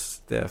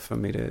usefulness there for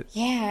me to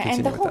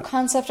and the whole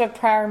concept of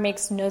prior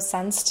makes no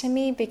sense to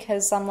me,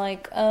 because I'm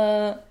like,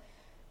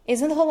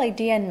 isn't the whole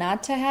idea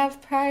not to have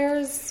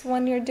priors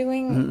when you're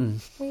doing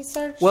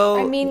research?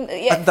 Well,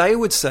 they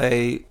would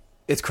say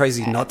it's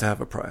crazy not to have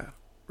a prior,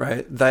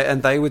 right?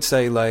 They would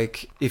say,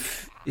 like,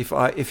 if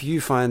you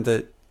find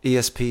that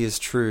ESP is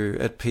true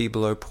at p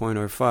below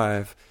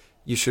 0.05,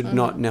 you should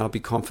not now be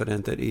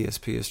confident that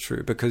ESP is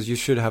true, because you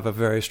should have a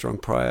very strong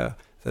prior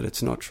that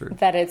it's not true.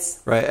 That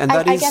it's right, and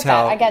that is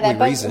how I get that.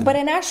 we reason. But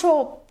in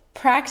actual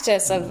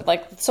practice of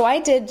so I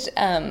did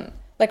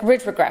like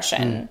ridge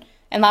regression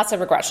and lots of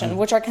regression,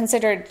 which are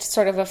considered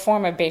sort of a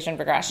form of Bayesian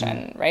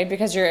regression, right?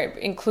 Because you're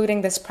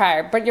including this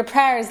prior, but your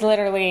prior is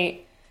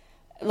literally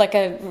like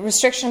a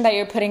restriction that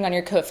you're putting on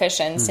your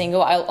coefficients, saying,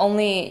 "Oh, I'll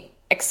only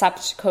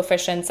accept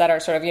coefficients that are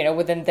sort of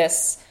within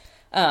this."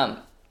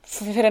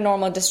 Fit a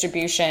normal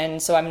distribution,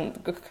 so I'm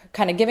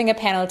kind of giving a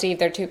penalty if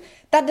they're too.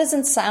 That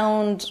doesn't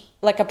sound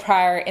like a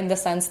prior in the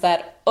sense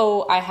that,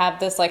 oh, I have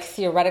this like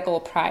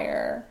theoretical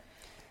prior.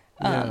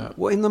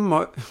 Well, in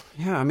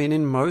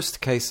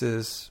most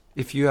cases,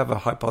 if you have a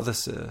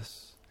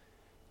hypothesis,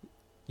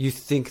 you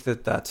think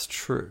that that's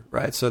true,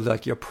 right? So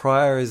like your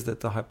prior is that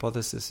the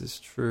hypothesis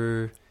is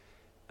true.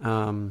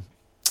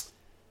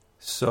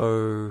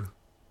 So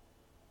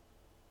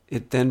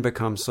it then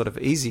becomes sort of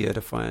easier to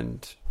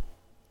find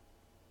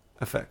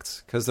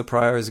effects, because the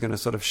prior is going to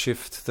sort of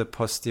shift the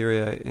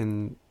posterior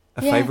in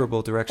a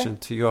favorable direction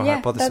to your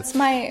hypothesis.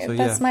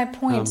 That's my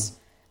point.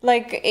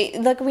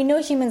 Like we know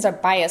humans are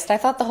biased. I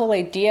thought the whole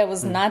idea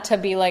was not to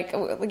be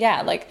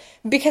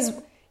because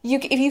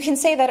if you can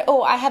say that,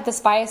 oh, I have this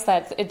bias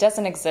that it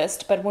doesn't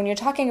exist, but when you're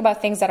talking about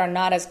things that are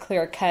not as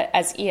clear cut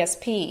as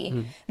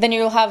ESP, then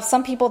you'll have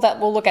some people that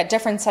will look at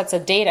different sets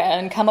of data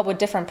and come up with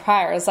different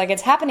priors. Like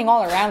it's happening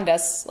all around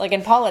us, like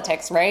in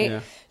politics, right? Yeah.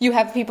 You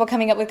have people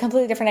coming up with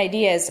completely different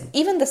ideas,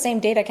 even the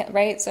same data,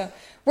 right? So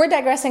we're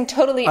digressing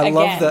totally again. I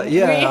love that.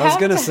 Yeah, I was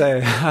going to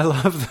say, I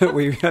love that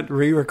we had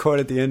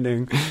re-recorded the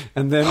ending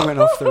and then went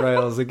off the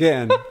rails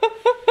again.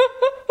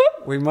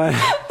 We might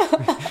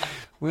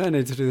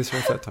need to do this for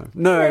a third time.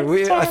 No,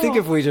 I think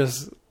if we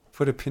just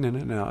put a pin in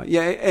it now.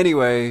 Yeah,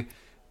 anyway,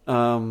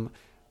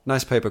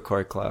 nice paper,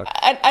 Corey Clark.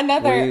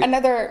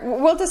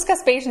 We'll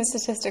discuss Bayesian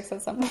statistics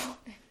at some point.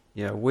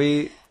 Yeah,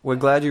 we're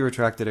glad you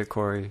retracted it,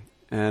 Corey.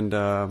 And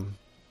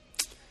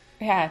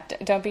yeah,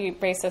 don't be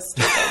racist.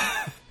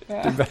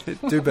 Yeah.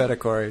 Do better,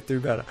 Corey. Do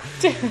better.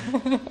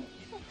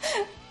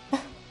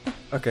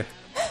 Okay.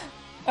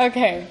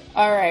 Okay.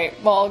 All right.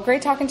 Well,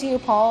 great talking to you,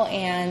 Paul,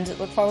 and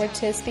look forward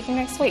to speaking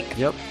next week.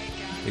 Yep.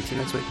 Speak to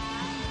you next week.